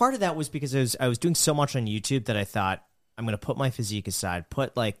 Well, part of that was because I was doing so much on YouTube that I thought, I'm going to put my physique aside,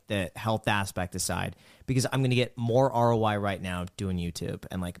 put like the health aspect aside, because I'm going to get more ROI right now doing YouTube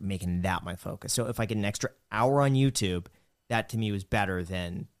and like making that my focus. So if I get an extra hour on YouTube, that to me was better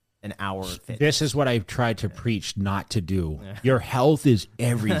than an hour of fitness. This is what I've tried to preach not to do. Your health is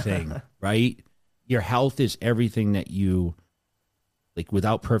everything, right? Your health is everything that you, like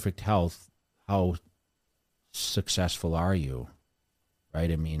without perfect health, how successful are you? Right.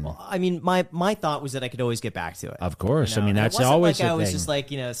 I mean, my thought was that I could always get back to it. Of course. I mean, that's it wasn't always like the I was thing. just like,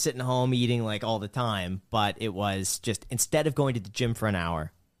 sitting home eating like all the time, but it was just instead of going to the gym for an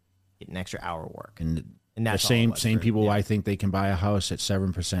hour, get an extra hour work. And that's the same people I think they can buy a house at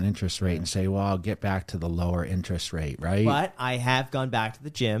 7% interest rate and say, well, I'll get back to the lower interest rate, right? But I have gone back to the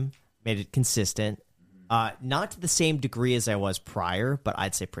gym, made it consistent, not to the same degree as I was prior, but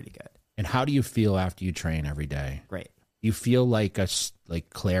I'd say pretty good. And how do you feel after you train every day? Great. You feel like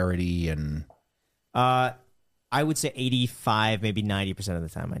clarity and I would say 85, maybe 90% of the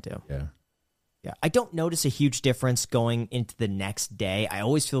time I do. Yeah. I don't notice a huge difference going into the next day. I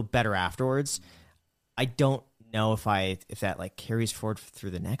always feel better afterwards. I don't know if that like carries forward through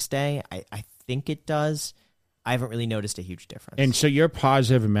the next day. I think it does. I haven't really noticed a huge difference. And so your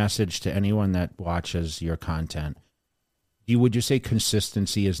positive message to anyone that watches your content, would you say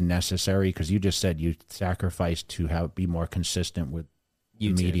consistency is necessary? Because you just said you sacrificed to be more consistent with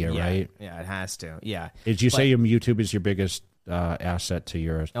YouTube, media, right? Yeah, it has to. Yeah. Did you say your YouTube is your biggest asset to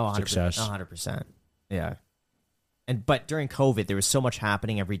your success? 100%. Yeah. But during COVID, there was so much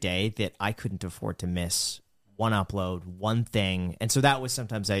happening every day that I couldn't afford to miss one upload, one thing. And so that was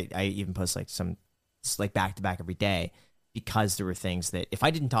sometimes I even post like back to back every day, because there were things that if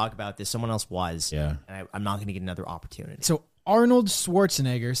I didn't talk about this, someone else was. Yeah. And I'm not going to get another opportunity. So Arnold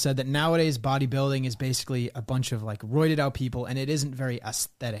Schwarzenegger said that nowadays bodybuilding is basically a bunch of like roided out people, and it isn't very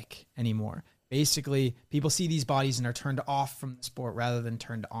aesthetic anymore. Basically, people see these bodies and are turned off from the sport rather than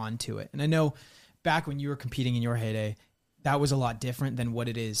turned on to it. And I know back when you were competing in your heyday, that was a lot different than what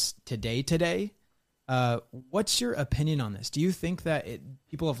it is today. What's your opinion on this? Do you think that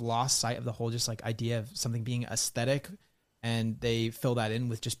people have lost sight of the whole just like idea of something being aesthetic, and they fill that in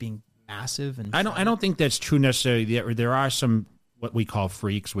with just being massive? And I don't think that's true necessarily. There are some what we call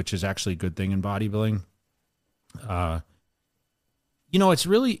freaks, which is actually a good thing in bodybuilding.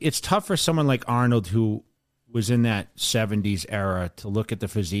 It's tough for someone like Arnold, who was in that 70s era, to look at the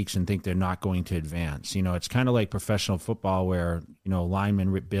physiques and think they're not going to advance. It's kind of like professional football where,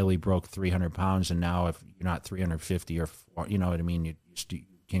 lineman Billy broke 300 pounds, and now if you're not 350 or, you know what I mean, you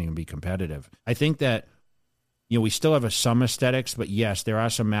can't even be competitive. I think that, we still have some aesthetics, but yes, there are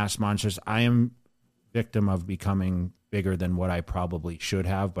some mass monsters. I am victim of becoming bigger than what I probably should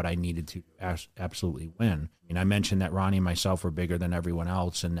have, but I needed to absolutely win. I mean, I mentioned that Ronnie and myself were bigger than everyone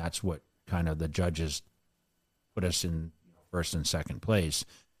else, and that's what kind of the judges put us in first and second place.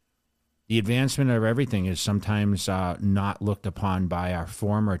 The advancement of everything is sometimes not looked upon by our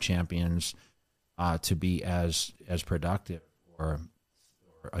former champions to be as productive or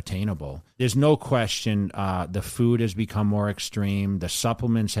attainable. There's no question the food has become more extreme. The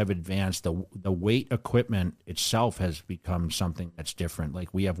supplements have advanced. The weight equipment itself has become something that's different.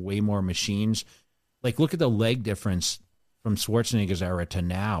 Like, we have way more machines. Like, look at the leg difference from Schwarzenegger's era to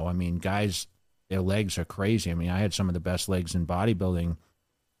now. I mean, guys, their legs are crazy. I mean, I had some of the best legs in bodybuilding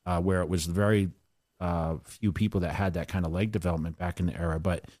where it was very few people that had that kind of leg development back in the era.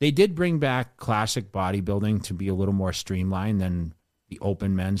 But they did bring back classic bodybuilding to be a little more streamlined than the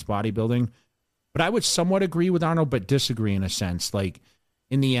open men's bodybuilding. But I would somewhat agree with Arnold, but disagree in a sense. Like,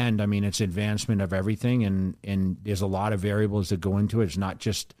 in the end, I mean, it's advancement of everything, and there's a lot of variables that go into it. It's not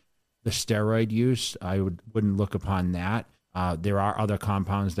just the steroid use. I wouldn't look upon that. There are other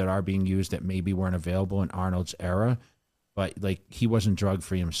compounds that are being used that maybe weren't available in Arnold's era, but like, he wasn't drug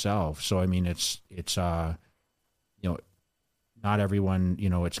free himself. So I mean, it's not everyone,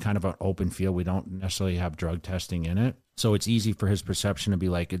 it's kind of an open field. We don't necessarily have drug testing in it. So it's easy for his perception to be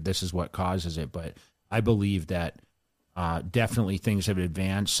like, this is what causes it. But I believe that definitely things have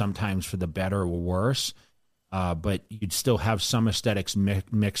advanced, sometimes for the better or worse. But you'd still have some aesthetics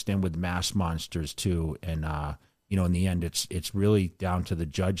mixed in with mass monsters too. And, in the end, it's really down to the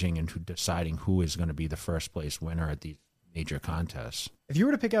judging and to deciding who is going to be the first place winner at these major contests. If you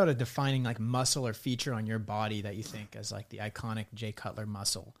were to pick out a defining like muscle or feature on your body that you think as like the iconic Jay Cutler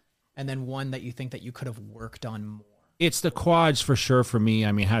muscle, and then one that you think that you could have worked on more. It's the quads for sure for me.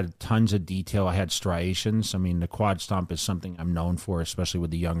 I mean, I had tons of detail. I had striations. I mean, the quad stomp is something I'm known for, especially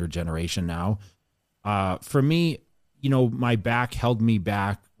with the younger generation now. For me, my back held me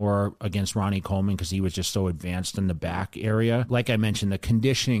back or against Ronnie Coleman because he was just so advanced in the back area. Like I mentioned, the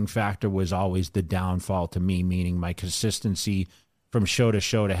conditioning factor was always the downfall to me, meaning my consistency from show to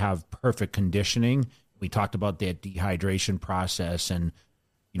show to have perfect conditioning. We talked about that dehydration process and,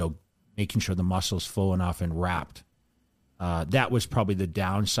 making sure the muscle's full enough and wrapped. That was probably the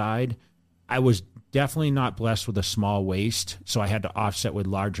downside. I was definitely not blessed with a small waist, so I had to offset with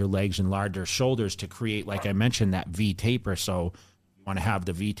larger legs and larger shoulders to create, like I mentioned, that V taper. So you want to have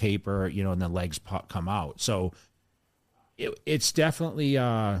the V taper, and the legs come out. So it's definitely,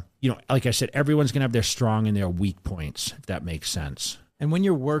 like I said, everyone's going to have their strong and their weak points, if that makes sense. And when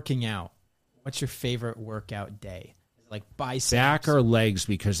you're working out, what's your favorite workout day? Like biceps? Back or legs,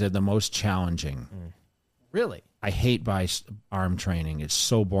 because they're the most challenging. Really? I hate arm training. It's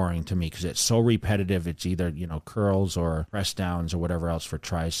so boring to me because it's so repetitive. It's either, curls or press downs or whatever else for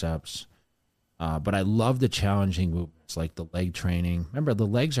triceps. But I love the challenging movements like the leg training. Remember, the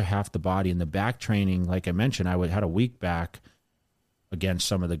legs are half the body, and the back training, like I mentioned, had a weak back against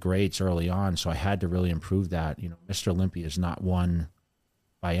some of the greats early on, so I had to really improve that. Mr. Olympia is not won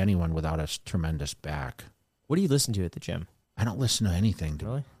by anyone without a tremendous back. What do you listen to at the gym? I don't listen to anything.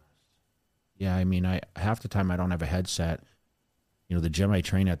 Really? Yeah, I mean, half the time I don't have a headset. The gym I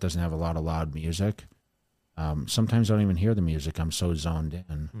train at doesn't have a lot of loud music. Sometimes I don't even hear the music. I'm so zoned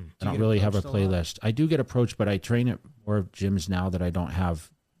in. I don't really have a playlist. I do get approached, but I train at more gyms now that I don't have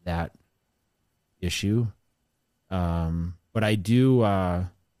that issue. But I do,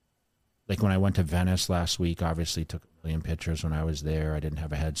 like when I went to Venice last week, obviously took a million pictures when I was there. I didn't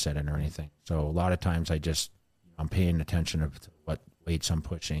have a headset in or anything. So a lot of times I'm paying attention to what weights I'm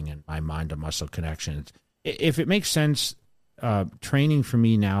pushing and my mind to muscle connections. If it makes sense, training for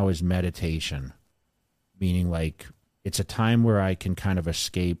me now is meditation, meaning like it's a time where I can kind of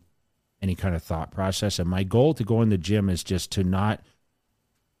escape any kind of thought process. And my goal to go in the gym is just to not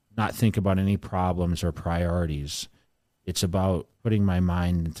think about any problems or priorities. It's about putting my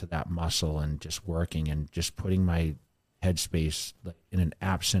mind into that muscle and just working and just putting my headspace in an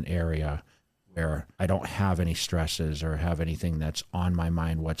absent area where I don't have any stresses or have anything that's on my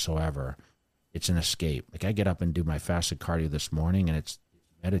mind whatsoever. It's an escape. Like I get up and do my fasted cardio this morning, and it's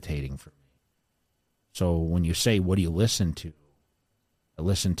meditating for me. So when you say, what do you listen to? I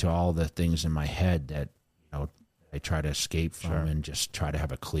listen to all the things in my head that, I try to escape from and just try to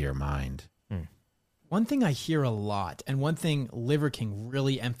have a clear mind. One thing I hear a lot, and one thing Liver King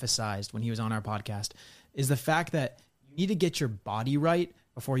really emphasized when he was on our podcast, is the fact that you need to get your body right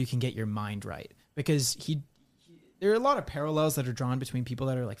before you can get your mind right. Because there are a lot of parallels that are drawn between people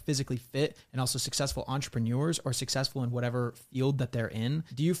that are like physically fit and also successful entrepreneurs or successful in whatever field that they're in.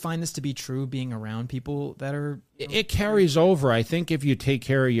 Do you find this to be true being around people that are... It carries over. I think if you take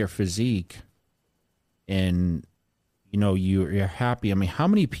care of your physique and, you're happy. I mean, how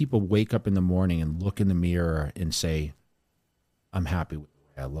many people wake up in the morning and look in the mirror and say, I'm happy with the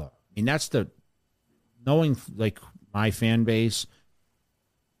way I look? I mean, that's knowing like my fan base.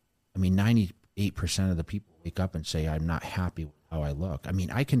 I mean, 98% of the people wake up and say, I'm not happy with how I look. I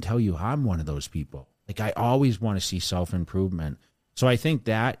mean, I can tell you I'm one of those people. Like, I always want to see self-improvement. So I think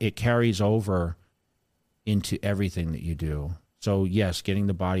that it carries over into everything that you do. So, yes, getting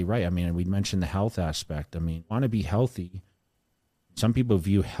the body right. I mean, we mentioned the health aspect. I mean, want to be healthy. Some people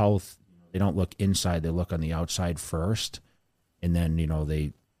view health, they don't look inside, they look on the outside first. And then,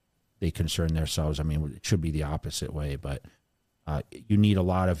 they concern themselves. I mean, it should be the opposite way, but you need a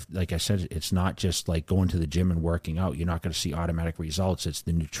lot of, like I said, it's not just like going to the gym and working out. You're not going to see automatic results. It's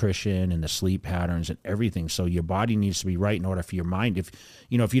the nutrition and the sleep patterns and everything. So your body needs to be right in order for your mind. If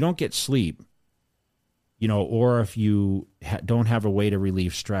you don't get sleep, or if you don't have a way to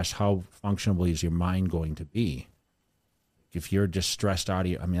relieve stress, how functional is your mind going to be? If you're just stressed out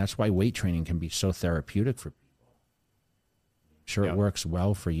of that's why weight training can be so therapeutic for people. Sure, it works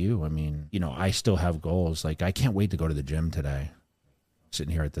well for you. I mean, I still have goals. Like, I can't wait to go to the gym today.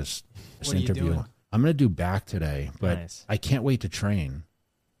 Sitting here at this What are you interview. doing? I'm going to do back today, but Nice. I can't wait to train.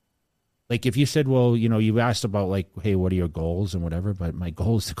 Like if you said, well, you know, you asked about like, hey, what are your goals and whatever, but my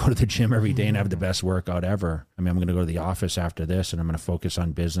goal is to go to the gym every day and have the best workout ever. I mean, I'm going to go to the office after this and I'm going to focus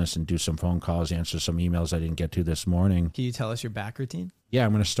on business and do some phone calls, answer some emails I didn't get to this morning. Can you tell us your back routine? Yeah,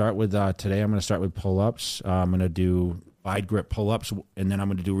 I'm going to start with, today I'm going to start with pull-ups. I'm going to do wide grip pull-ups, and then I'm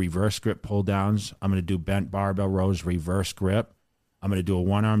going to do reverse grip pull-downs. I'm going to do bent barbell rows, reverse grip. I'm going to do a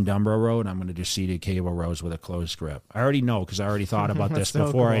one-arm dumbbell row, and I'm going to do seated cable rows with a closed grip. I already know because I already thought about this so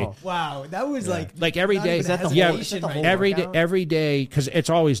before. cool. Wow, that was Like every day, Is that the yeah, whole- is that the whole every day, workout? every day, because it's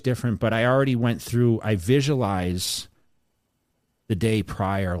always different. But I already went through. I visualize the day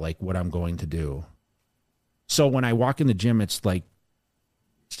prior, like what I'm going to do. So when I walk in the gym, it's like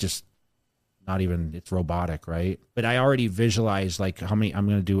it's just not even. It's robotic, right? But I already visualize like how many I'm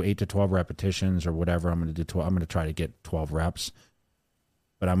going to do 8 to 12 repetitions or whatever. I'm going to do 12. I'm going to try to get 12 reps.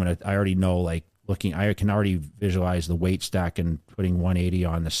 But I already know, like, I can already visualize the weight stack and putting 180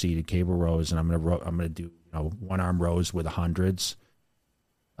 on the seated cable rows, and I'm going to do, you know, one arm rows with hundreds.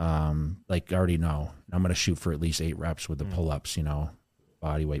 Like I already know. I'm going to shoot for at least 8 reps with the pull-ups, you know,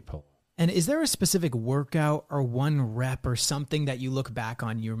 body weight pull. And is there a specific workout or one rep or something that you look back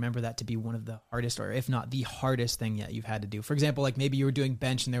on, you remember that to be one of the hardest, or if not the hardest thing that you've had to do? For example, like maybe you were doing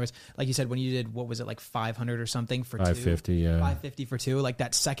bench and there was, like you said, when you did, what was it, like 500 or something for 550, 2? yeah. 550 for 2, like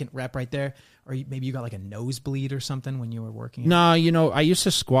that second rep right there. Or maybe you got like a nosebleed or something when you were working. No, you know, I used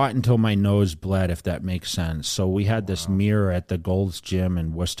to squat until my nose bled, if that makes sense. So we had this mirror at the Gold's Gym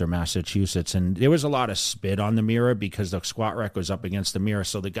in Worcester, Massachusetts, and there was a lot of spit on the mirror because the squat rack was up against the mirror.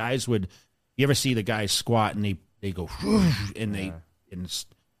 So the guys would, you ever see the guys squat and they go, and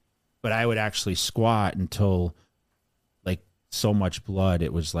but I would actually squat until like so much blood,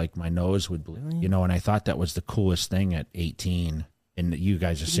 it was like my nose would bleed, you know, and I thought that was the coolest thing at 18. And you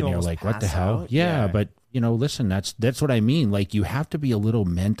guys are sitting here almost like, what the pass hell? out? Yeah, Yeah. but you know, listen, that's what I mean. Like you have to be a little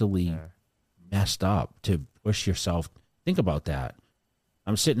mentally messed up to push yourself. Think about that.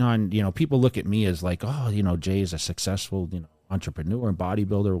 I'm sitting on, you know, people look at me as like, oh, you know, Jay is a successful, you know, entrepreneur and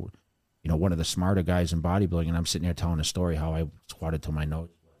bodybuilder, you know, one of the smarter guys in bodybuilding. And I'm sitting here telling a story how I squatted till my nose,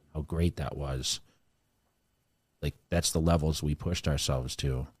 how great that was. Like that's the levels we pushed ourselves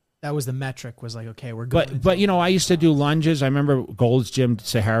to. That was the metric, was like, okay, we're going. But you know, I used to do lunges. I remember Gold's Gym,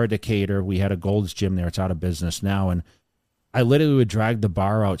 Sahara Decatur. We had a Gold's Gym there. It's out of business now. And I literally would drag the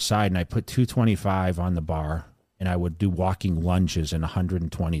bar outside and I put 225 on the bar and I would do walking lunges in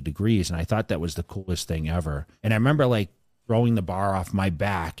 120 degrees. And I thought that was the coolest thing ever. And I remember like throwing the bar off my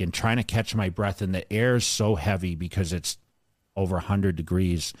back and trying to catch my breath. And the air is so heavy because it's over 100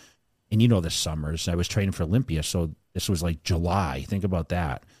 degrees. And you know, the summers, I was training for Olympia. So this was like July. Think about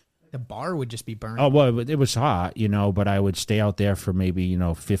that. The bar would just be burned. Oh, well, it was hot, you know, but I would stay out there for maybe, you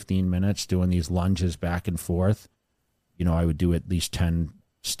know, 15 minutes doing these lunges back and forth. You know, I would do at least 10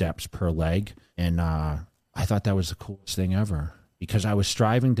 steps per leg. And I thought that was the coolest thing ever because I was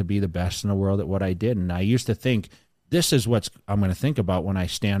striving to be the best in the world at what I did. And I used to think, this is what I'm going to think about when I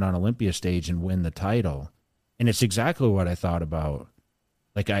stand on Olympia stage and win the title. And it's exactly what I thought about.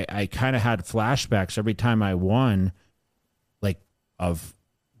 Like, I kind of had flashbacks every time I won, like, of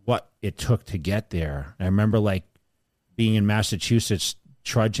what it took to get there. I remember like being in Massachusetts,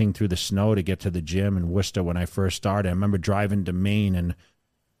 trudging through the snow to get to the gym in Worcester when I first started. I remember driving to Maine and,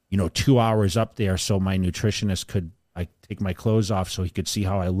 you know, 2 hours up there so my nutritionist could, I take my clothes off so he could see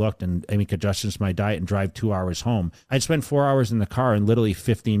how I looked and make adjustments to my diet and drive 2 hours home. I'd spend 4 hours in the car and literally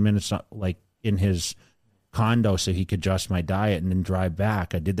 15 minutes like in his condo so he could adjust my diet and then drive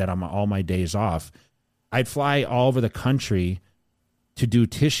back. I did that on all my days off. I'd fly all over the country to do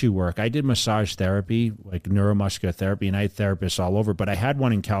tissue work. I did massage therapy, like neuromuscular therapy, and I had therapists all over, but I had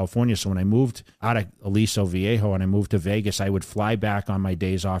one in California. So when I moved out of Aliso Viejo and I moved to Vegas, I would fly back on my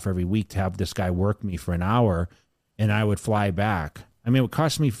days off every week to have this guy work me for an hour, and I would fly back. I mean, it would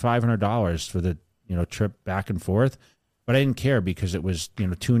cost me $500 for the, you know, trip back and forth, but I didn't care because it was, you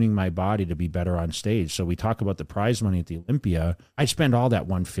know, tuning my body to be better on stage. So we talk about the prize money at the Olympia. I spend all that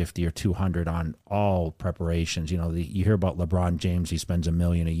 150 or 200 on all preparations. You know, you hear about LeBron James. He spends $1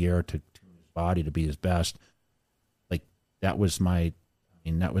 million a year to tune his body to be his best. Like that was my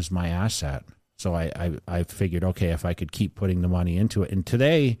asset. So I figured, okay, if I could keep putting the money into it. And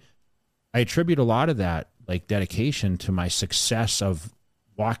today I attribute a lot of that like dedication to my success of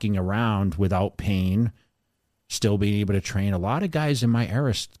walking around without pain, still being able to train. A lot of guys in my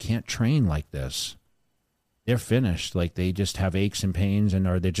era can't train like this. They're finished. Like they just have aches and pains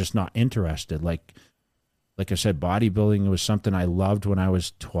or they're just not interested. Like I said, bodybuilding was something I loved when I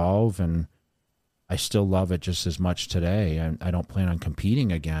was 12 and I still love it just as much today. I don't plan on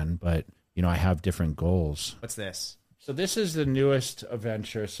competing again, but I have different goals. What's this? So this is the newest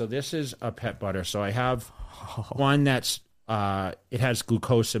adventure. So this is a pet butter. So I have one that's it has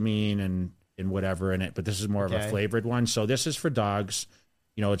glucosamine and whatever in it, but this is more of a flavored one. So this is for dogs.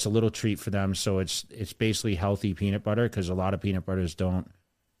 It's a little treat for them. So it's basically healthy peanut butter, because a lot of peanut butters don't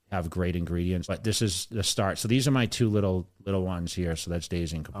have great ingredients. But this is the start. So these are my two little ones here. So that's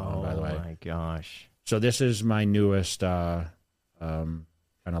Daisy and Capone, by the way. Oh my gosh. So this is my newest kind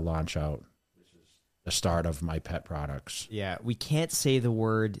of launch out. The start of my pet products. Yeah, we can't say the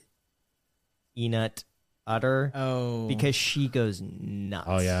word peanut butter because she goes nuts.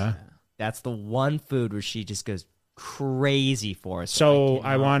 Oh, yeah? That's the one food where she just goes crazy for us. So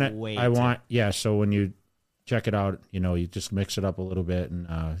I want it. So when you check it out, you just mix it up a little bit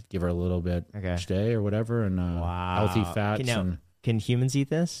and give her a little bit each day or whatever, and healthy fats. Can humans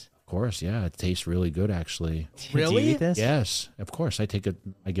eat this? Of course, yeah. It tastes really good, actually. Really? Do you eat this? Yes, of course. I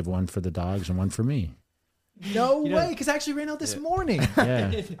give one for the dogs and one for me. No way, because I actually ran out this morning.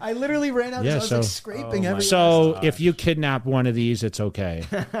 Yeah. I literally ran out. I was like scraping everywhere. So if you kidnap one of these, it's okay.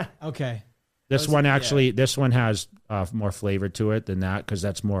 Okay. This one has more flavor to it than that, because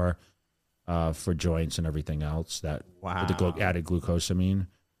that's more for joints and everything else. With the added glucosamine.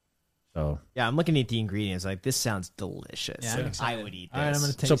 So yeah, I'm looking at the ingredients. Like, this sounds delicious. Yeah, I would eat this. All right, I'm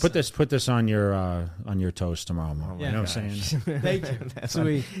gonna taste. So put this on your toast tomorrow morning. You know what I'm saying? Thank you.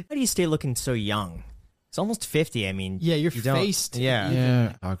 Sweet. How do you stay looking so young? It's almost 50. I mean, yeah, your you don't- face.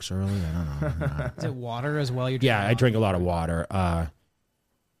 Yeah, talks early. I don't know. Is it water as well? I drink a lot of water. I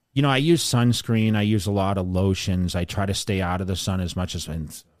use sunscreen. I use a lot of lotions. I try to stay out of the sun as much as. And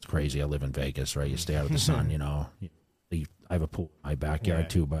it's crazy. I live in Vegas, right? You stay out of the sun. I have a pool in my backyard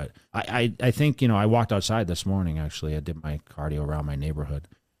too. But I think I walked outside this morning. Actually, I did my cardio around my neighborhood,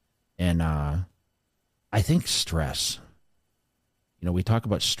 and I think stress. We talk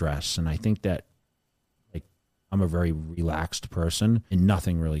about stress, and I think that. I'm a very relaxed person, and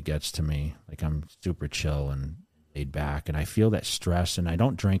nothing really gets to me. Like, I'm super chill and laid back, and I feel that stress, and I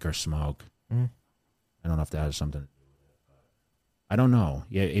don't drink or smoke. I don't know if that has something to do with it. But I don't know.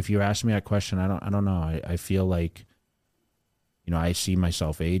 Yeah, if you ask me that question, I don't know. I feel like, I see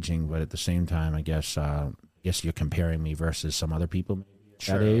myself aging, but at the same time, I guess you're comparing me versus some other people maybe at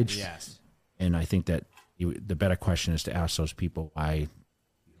that age. Yes. And I think that the better question is to ask those people why.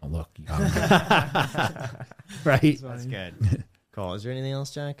 Look, right? That's good. Cool. Is there anything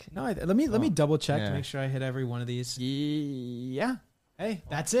else, Jack? No, let me double check to make sure I hit every one of these. Yeah. Hey,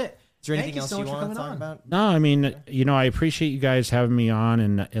 that's it. Is there anything else you want to talk about? No, I mean, I appreciate you guys having me on,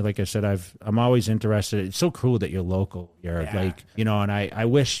 and like I said, I'm always interested. It's so cool that you're local. You're like, and I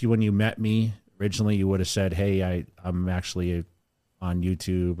wish when you met me originally, you would have said, "Hey, I'm actually on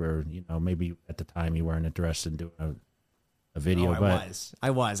YouTube," or maybe at the time you weren't interested in doing a video. I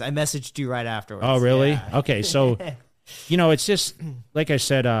was. I messaged you right afterwards. Oh, really? Yeah. Okay, so it's just like I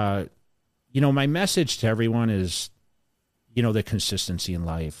said. My message to everyone is, the consistency in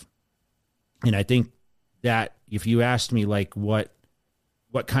life. And I think that if you asked me, like, what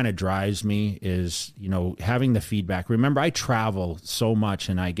kind of drives me is, having the feedback. Remember, I travel so much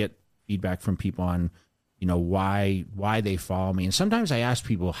and I get feedback from people on, why they follow me. And sometimes I ask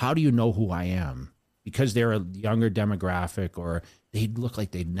people, how do you know who I am? Because they're a younger demographic, or they look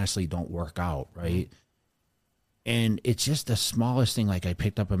like they necessarily don't work out, right? And it's just the smallest thing, like I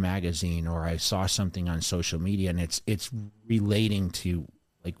picked up a magazine or I saw something on social media, and it's relating to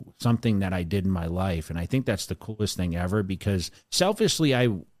like something that I did in my life. And I think that's the coolest thing ever, because selfishly I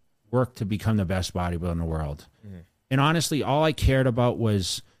worked to become the best bodybuilder in the world. And honestly, all I cared about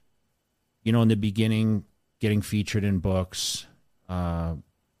was, in the beginning, getting featured in books,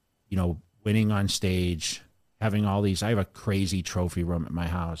 winning on stage, having all these. I have a crazy trophy room at my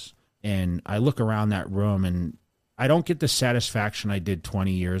house, and I look around that room and I don't get the satisfaction I did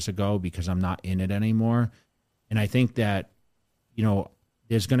 20 years ago because I'm not in it anymore. And I think that,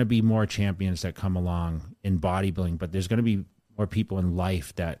 there's going to be more champions that come along in bodybuilding, but there's going to be more people in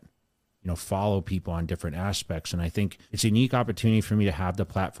life that, follow people on different aspects. And I think it's a unique opportunity for me to have the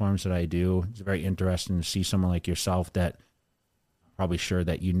platforms that I do. It's very interesting to see someone like yourself that probably sure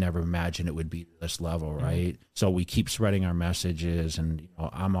that you never imagined it would be this level, right? So we keep spreading our messages, and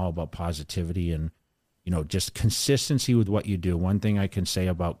I'm all about positivity and just consistency with what you do. One thing I can say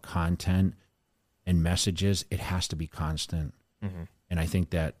about content and messages, it has to be constant. And I think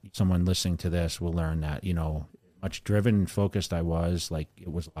that someone listening to this will learn that much driven and focused I was, like,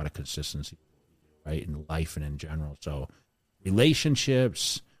 it was a lot of consistency, right, in life and in general. So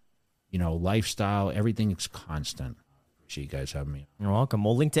relationships, lifestyle, everything is constant. Appreciate you guys having me. You're welcome.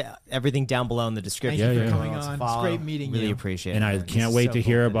 We'll link to everything down below in the description. Thank you for Yeah. coming on. It's great meeting Really you. appreciate And it. I man. can't This wait is to so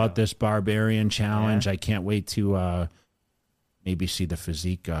hear cool about video. this barbarian challenge. I can't wait to maybe see the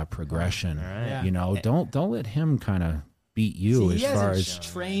physique progression. Yeah. You know, don't let him kind of beat you See, he as far hasn't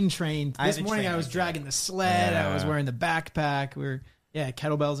as trained. I This haven't morning I trained was yet. dragging the sled. I was wearing the backpack.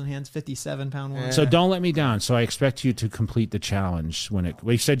 Kettlebells in hands, 57-pound one. So don't let me down. So I expect you to complete the challenge when it.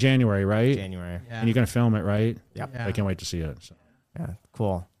 We said January, right? January. Yeah. And you're gonna film it, right? Yep. Yeah. I can't wait to see it. So. Yeah.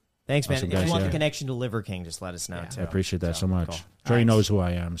 Cool. Thanks, man. Awesome, If guys, you want the yeah. connection to Liver King, just let us know too. I appreciate that so much. cool. Trey knows who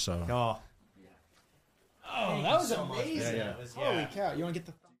I am. So Oh. Oh, that was amazing. Holy cow. You want to get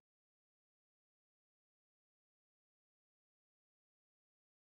the